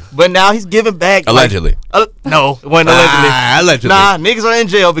reason. But now he's giving back. Allegedly. No, it wasn't allegedly. Allegedly. Nah, niggas are in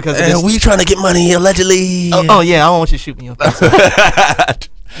jail because of this. We trying to get money allegedly. Oh yeah, I don't want you to shoot me.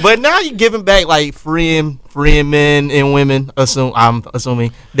 But now you're giving back like freeing men and women. I'm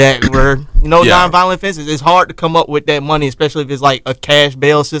assuming that were nonviolent offenses. It's hard to come up with that money, especially if it's like a cash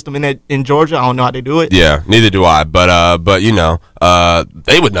bail system in Georgia. I don't know how they do it. Yeah, neither do I. But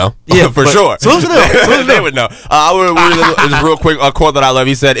they would know. Yeah, for sure. So they would know. I would read this real quick a quote that I love.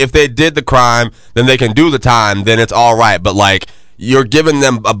 He said, "If they did the crime, then they can do the time. Then it's all right. But like, you're giving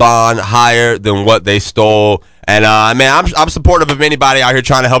them a bond higher than what they stole." And man, I'm supportive of anybody out here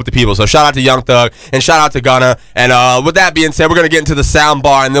trying to help the people. So shout out to Young Thug and shout out to Gunna. And with that being said, we're gonna get into the sound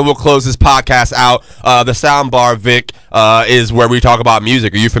bar and then we'll close this podcast out. The sound bar, Vic, is where we talk about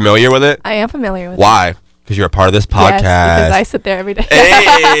music. Are you familiar with it? I am familiar with it. Why? Because you're a part of this podcast. Yes, because I sit there every day.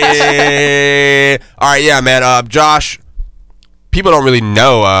 Hey. All right, yeah, man. Josh, people don't really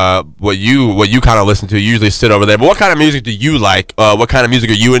know what you kind of listen to. You usually sit over there. But what kind of music do you like? What kind of music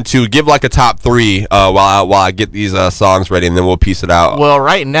are you into? Give like a top three while I get these songs ready, and then we'll piece it out. Well,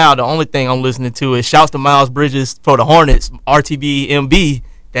 right now the only thing I'm listening to is shouts to Miles Bridges for the Hornets, RTB MB.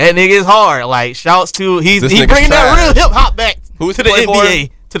 That nigga is hard. Like shouts to he's bringing that real hip hop back Who's to the NBA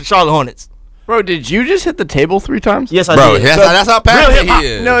to the Charlotte Hornets. Bro, did you just hit the table 3 times? Yes, I Bro, did. that's how passionate he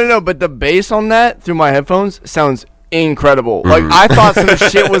is. No, but the bass on that through my headphones sounds incredible. Like I thought some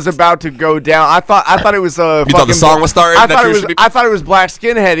shit was about to go down. I thought it was You thought the song was starting? I thought it was Black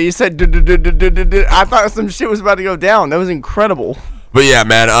Skinhead. He said I thought some shit was about to go down. That was incredible. But yeah,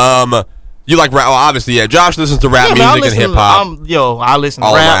 man. You like rap? Well, obviously, yeah. Josh listens to rap music and hip hop. I listen to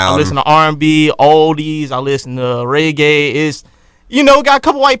all rap. around. I listen to R&B, oldies. I listen to reggae. It's we got a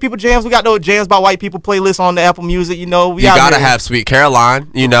couple white people jams. We got those jams by white people playlists on the Apple Music. You gotta have Sweet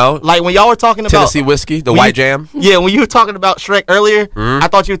Caroline. Like when y'all were talking about Tennessee Whiskey, the white jam. Yeah, when you were talking about Shrek earlier, I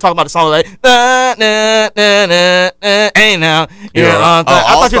thought you were talking about the song like hey now. I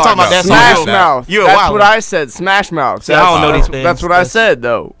thought you were talking about that song. Smash Mouth. That's wild. what I said. Smash Mouth. See, I don't know these things. That's what I said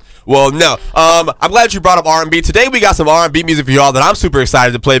though. Well, no. I'm glad you brought up R&B. Today we got some R&B music for y'all that I'm super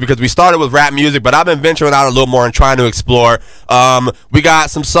excited to play because we started with rap music, but I've been venturing out a little more and trying to explore. We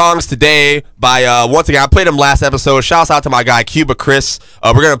got some songs today by, once again, I played him last episode. Shouts out to my guy, Cuba Chris.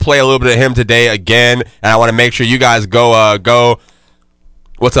 We're going to play a little bit of him today again, and I want to make sure you guys go.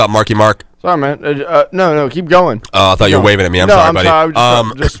 What's up, Marky Mark? Sorry, man. No, keep going. Oh, I thought you were waving at me. I'm sorry, buddy. Sorry,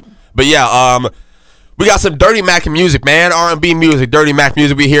 just But yeah, we got some Dirty Mac music, man. R&B music, Dirty Mac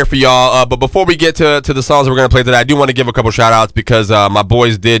music. We here for y'all. But before we get to the songs we're gonna play today, I do want to give a couple shout outs because my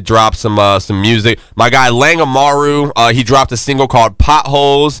boys did drop some music. My guy Langamaru, he dropped a single called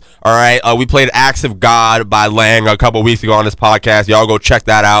Potholes. All right, we played Acts of God by Lang a couple weeks ago on this podcast. Y'all go check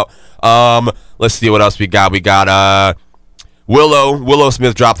that out. Let's see what else we got. We got Willow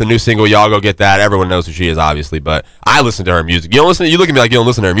Smith dropped a new single. Y'all go get that. Everyone knows who she is, obviously, but I listen to her music. You don't listen. You look at me like you don't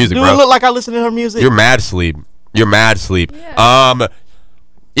listen to her music, bro. Do it look like I listen to her music? You're mad sleep.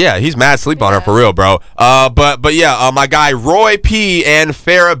 Yeah, he's mad sleep on her for real, bro. But yeah, my guy Roy P and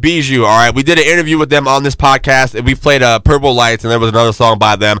Farrah Bijou. All right, we did an interview with them on this podcast, and we played Purple Lights, and there was another song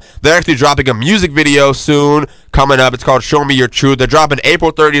by them. They're actually dropping a music video soon coming up. It's called Show Me Your Truth. They're dropping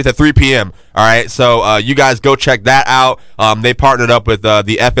April 30th at 3 p.m. All right, so you guys go check that out. They partnered up with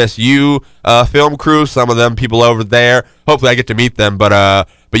the FSU film crew. Some of them people over there. Hopefully, I get to meet them, But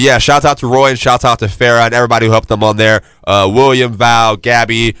yeah, shouts out to Roy and shouts out to Farrah and everybody who helped them on there. William, Val,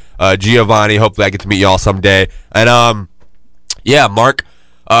 Gabby, Giovanni. Hopefully I get to meet y'all someday. And yeah, Mark,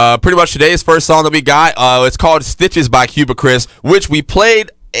 pretty much today's first song that we got, it's called Stitches by Cuba Chris, which we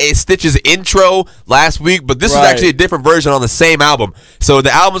played a Stitches intro last week, but this is actually a different version on the same album. So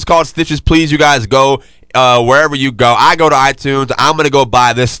the album's called Stitches. Please, you guys go wherever you go. I go to iTunes. I'm going to go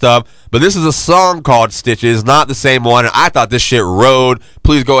buy this stuff. But this is a song called Stitches, not the same one. And I thought this shit rode.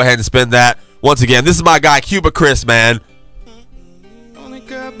 Please go ahead and spin that. Once again, this is my guy, Cuba Chris, man.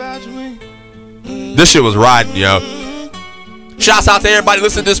 This shit was riding, yo. Shouts out to everybody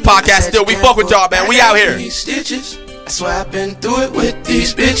listening to this podcast still. We fuck with y'all, man. We out here. That's why I've been through it with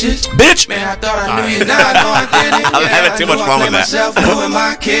these bitches. Bitch! Man, I thought I knew you, now I know I didn't. I'm having too much fun with that. Who am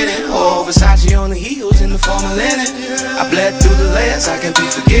I kidding? Oh, Versace on the heels in the formal linen. I bled through the layers, I can be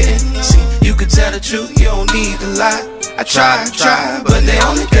forgetting. See, you could tell the truth, you don't need to lie. I try, but they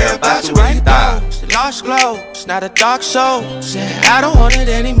only care about you when you die. Lost clothes, not a dark soul. I don't want it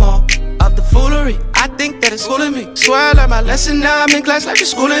anymore. Of the foolery, I think that it's fooling me. Swear I learned my lesson, now I'm in class like you're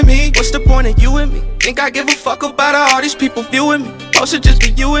schooling me. What's the point of you and me? Think I give a fuck about all these people viewing me? Supposed to just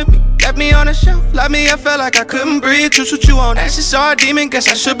be you and me. Left me on the shelf, like me, I felt like I couldn't breathe. Just what you on, that's just our demon, guess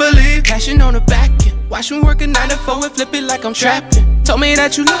I should believe. Passion on the back end, watch me working 9 to 4 and flip it like I'm trapped in. Told me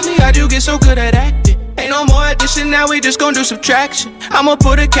that you love me, how'd you get so good at acting? Ain't no more addition, now we just gon' do subtraction. I'ma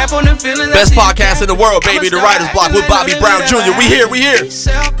put a cap on the feeling. Best podcast in the world, baby. The Writer's Block with Bobby Brown Jr. We here, we here.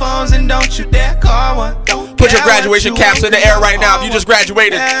 Cell phones and don't you dare call one. Put your graduation caps in the air right now if you just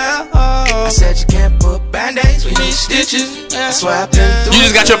graduated. I said you can't put band-aids, we need stitches. That's why I've been through. You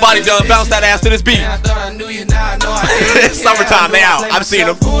just got your body done. Bounce that ass to this beat. I thought I knew you, now I know I did. It's summertime, they out. I've seen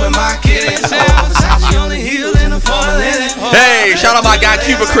them. Hey, shout out my guy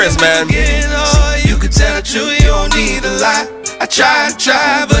Cuba Chris, man. You could tell the truth, you don't need a lie. I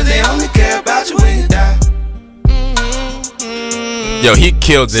try, but they only care about you when you die. Yo, he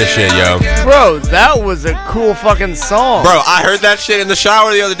killed this shit, yo. Bro, that was a cool fucking song. Bro, I heard that shit in the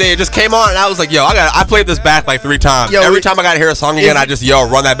shower the other day. It just came on, and I was like, yo, I played this back like 3 times. Yo, every time I gotta hear a song again, I just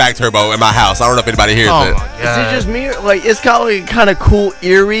run that back turbo in my house. I don't know if anybody hears it. Is it just me? Like, it's got like a kind of cool,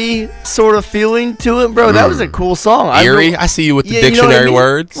 eerie sort of feeling to it, bro. That was a cool song. Eerie? I see you with the you know dictionary what I mean?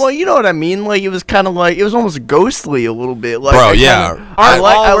 words. Well, you know what I mean. Like, it was kind of like, it was almost ghostly a little bit. Like, Bro, yeah. I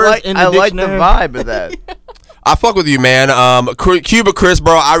like the dictionary? vibe of that. I fuck with you, man. Cuba Chris,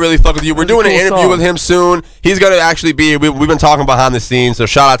 bro, I really fuck with you. We're doing an interview with him soon. He's going to actually be, we've been talking behind the scenes, so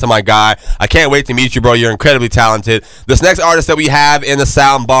shout out to my guy. I can't wait to meet you, bro. You're incredibly talented. This next artist that we have in the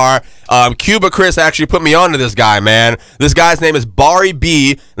sound bar, Cuba Chris actually put me on to this guy, man. This guy's name is Bari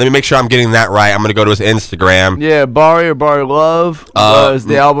B. Let me make sure I'm getting that right. I'm going to go to his Instagram. Yeah, Bari or Bari Love is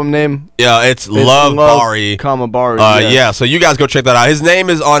the album name. Yeah, it's Love Bari. Comma Bari. Yeah, so you guys go check that out. His name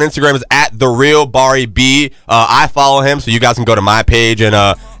is on Instagram is @TheRealBariB. I follow him, so you guys can go to my page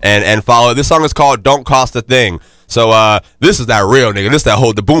and follow. This song is called "Don't Cost a Thing." So this is that real nigga. This is that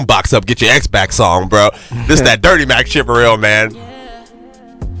hold the boombox up, get your ex back song, bro. This is that Dirty Mac shit for real, man.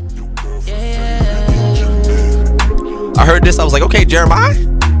 I heard this, I was like, okay, Jeremiah.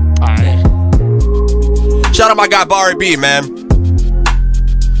 Alright. Shout out my guy Bari B, man.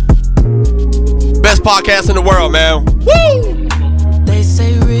 Best podcast in the world, man. Woo! They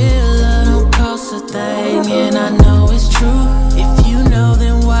say real love don't cost a thing, and I know it's true. If you know,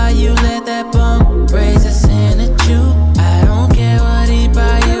 then why you let that bum raise his hand at you? I don't care what he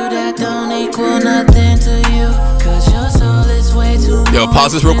buy you, that don't equal nothing to you. Cause your soul is way too. Yo,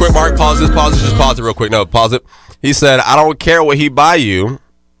 pause this real quick, Mark. Pause this, just pause it real quick. No, pause it. He said, I don't care what he buy you.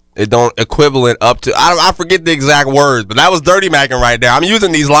 It don't equivalent up to, I forget the exact words, but that was Dirty Mackin' right there. I'm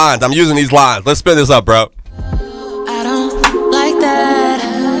using these lines. Let's spin this up, bro. I don't like that.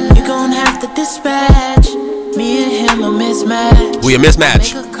 You're gonna have to dispatch. Me and him a mismatch. We a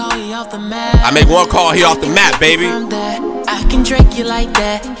mismatch. Make a call, he off the map. I make one call, he off the map, baby. I can drink you like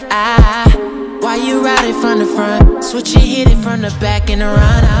that. Why you ride it from the front? Switch it, hit it from the back and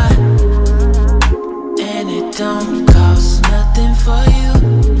around. And it don't cost nothing for you.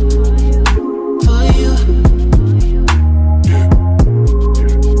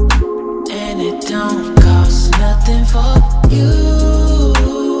 And it don't cost nothing for you.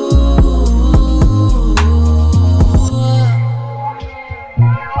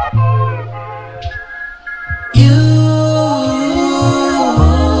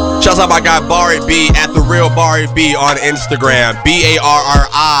 Shouts out my guy Bari B @TheRealBariB on Instagram. BARRIB.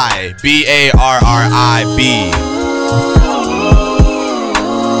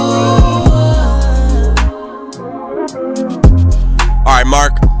 All right,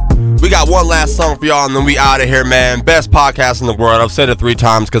 Mark. We got one last song for y'all, and then we out of here, man. Best podcast in the world. I've said it 3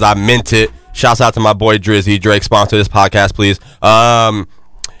 times because I meant it. Shouts out to my boy Drizzy. Drake, sponsor this podcast, please.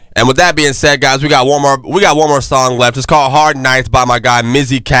 And with that being said, guys, we got one more song left. It's called Hard Nights by my guy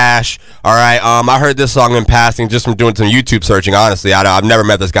Mizzy Cash. All right. I heard this song in passing just from doing some YouTube searching, honestly. I've never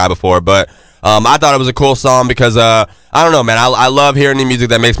met this guy before, but I thought it was a cool song because I don't know, man. I love hearing the music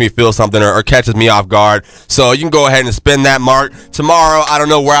that makes me feel something or catches me off guard. So you can go ahead and spin that, Mark. Tomorrow, I don't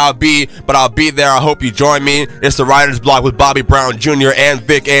know where I'll be, but I'll be there. I hope you join me. It's the Writer's Block with Bobby Brown Jr. and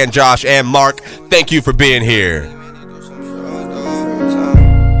Vic and Josh and Mark. Thank you for being here.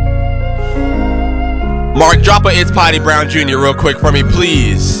 Mark, drop a It's Potty Brown Jr. real quick for me,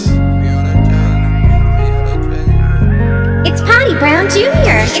 please. It's Potty Brown Jr.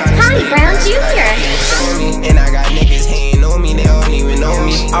 It's Potty Brown Jr. And I got niggas hating on me, they don't even know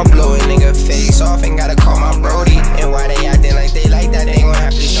me. I'll blow a nigga face off and gotta call my brody. And why they acting like they like that, they gon'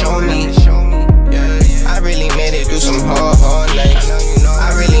 have to show me. I really made it do some hard nights.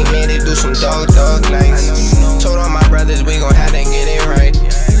 I really made it do some dog nights. Told all my brothers we gon' have to get it right.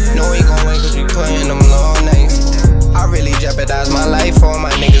 No, we gon' wait cause we putting them long nights. I really jeopardize my life for my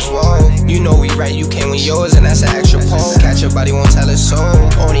niggas, whoa. You know we right, you came with yours and that's an extra pole. Catch your body, won't tell us so.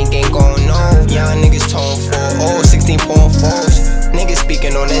 Only game going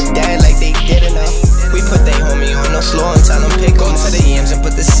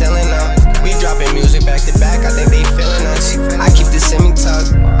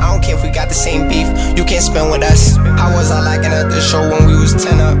the same beef, you can't spend with us. How was I lacking at the show when we was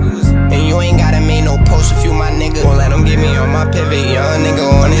 10 up? And you ain't gotta make no post if you my nigga. Won't let them get me on my pivot, young nigga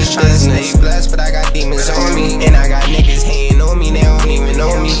on his business. Stay blessed, but I got demons on me. And I got niggas hating on me, they don't even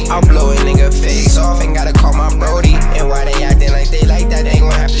know me. I'll blow a nigga face off and gotta call my brody. And why they acting like they like that, they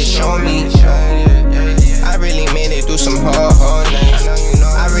gon' have to show me. I really made it do some hard nights.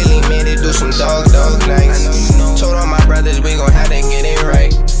 I really made it do some dog nights. Told all my brothers we gon' have to get it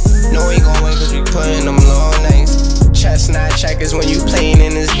right. No, we gon' win cause we puttin' them long nights. Chestnut checkers when you playin'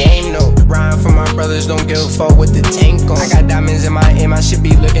 in this game, no. Rhyme for my brothers, don't give a fuck with the tank on. I got diamonds in my ear, my shit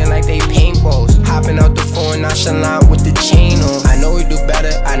be looking like they paintballs. Hopping out the phone, nonchalant with the chain on. I know we do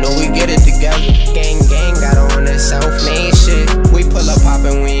better, I know we get it together. Gang, got on that self-made shit. We pull up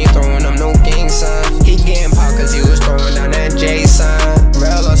poppin', we ain't throwing them no gang son. He getting pop cause he was throwing down that J sign.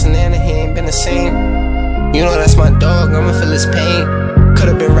 Real lost and he ain't been the same. You know that's my dog, I'ma feel his pain.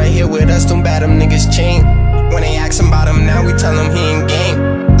 Could've been right here with us, don't bad them niggas chain. When they ask him about him now, we tell him he ain't game.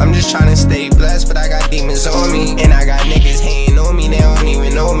 I'm just tryna stay blessed, but I got demons on me. And I got niggas hating on me, they don't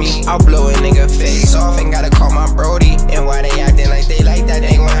even know me. I'll blow a nigga face off and gotta call my brody. And why they acting like they like that,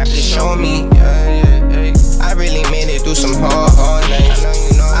 they gon' have to show me.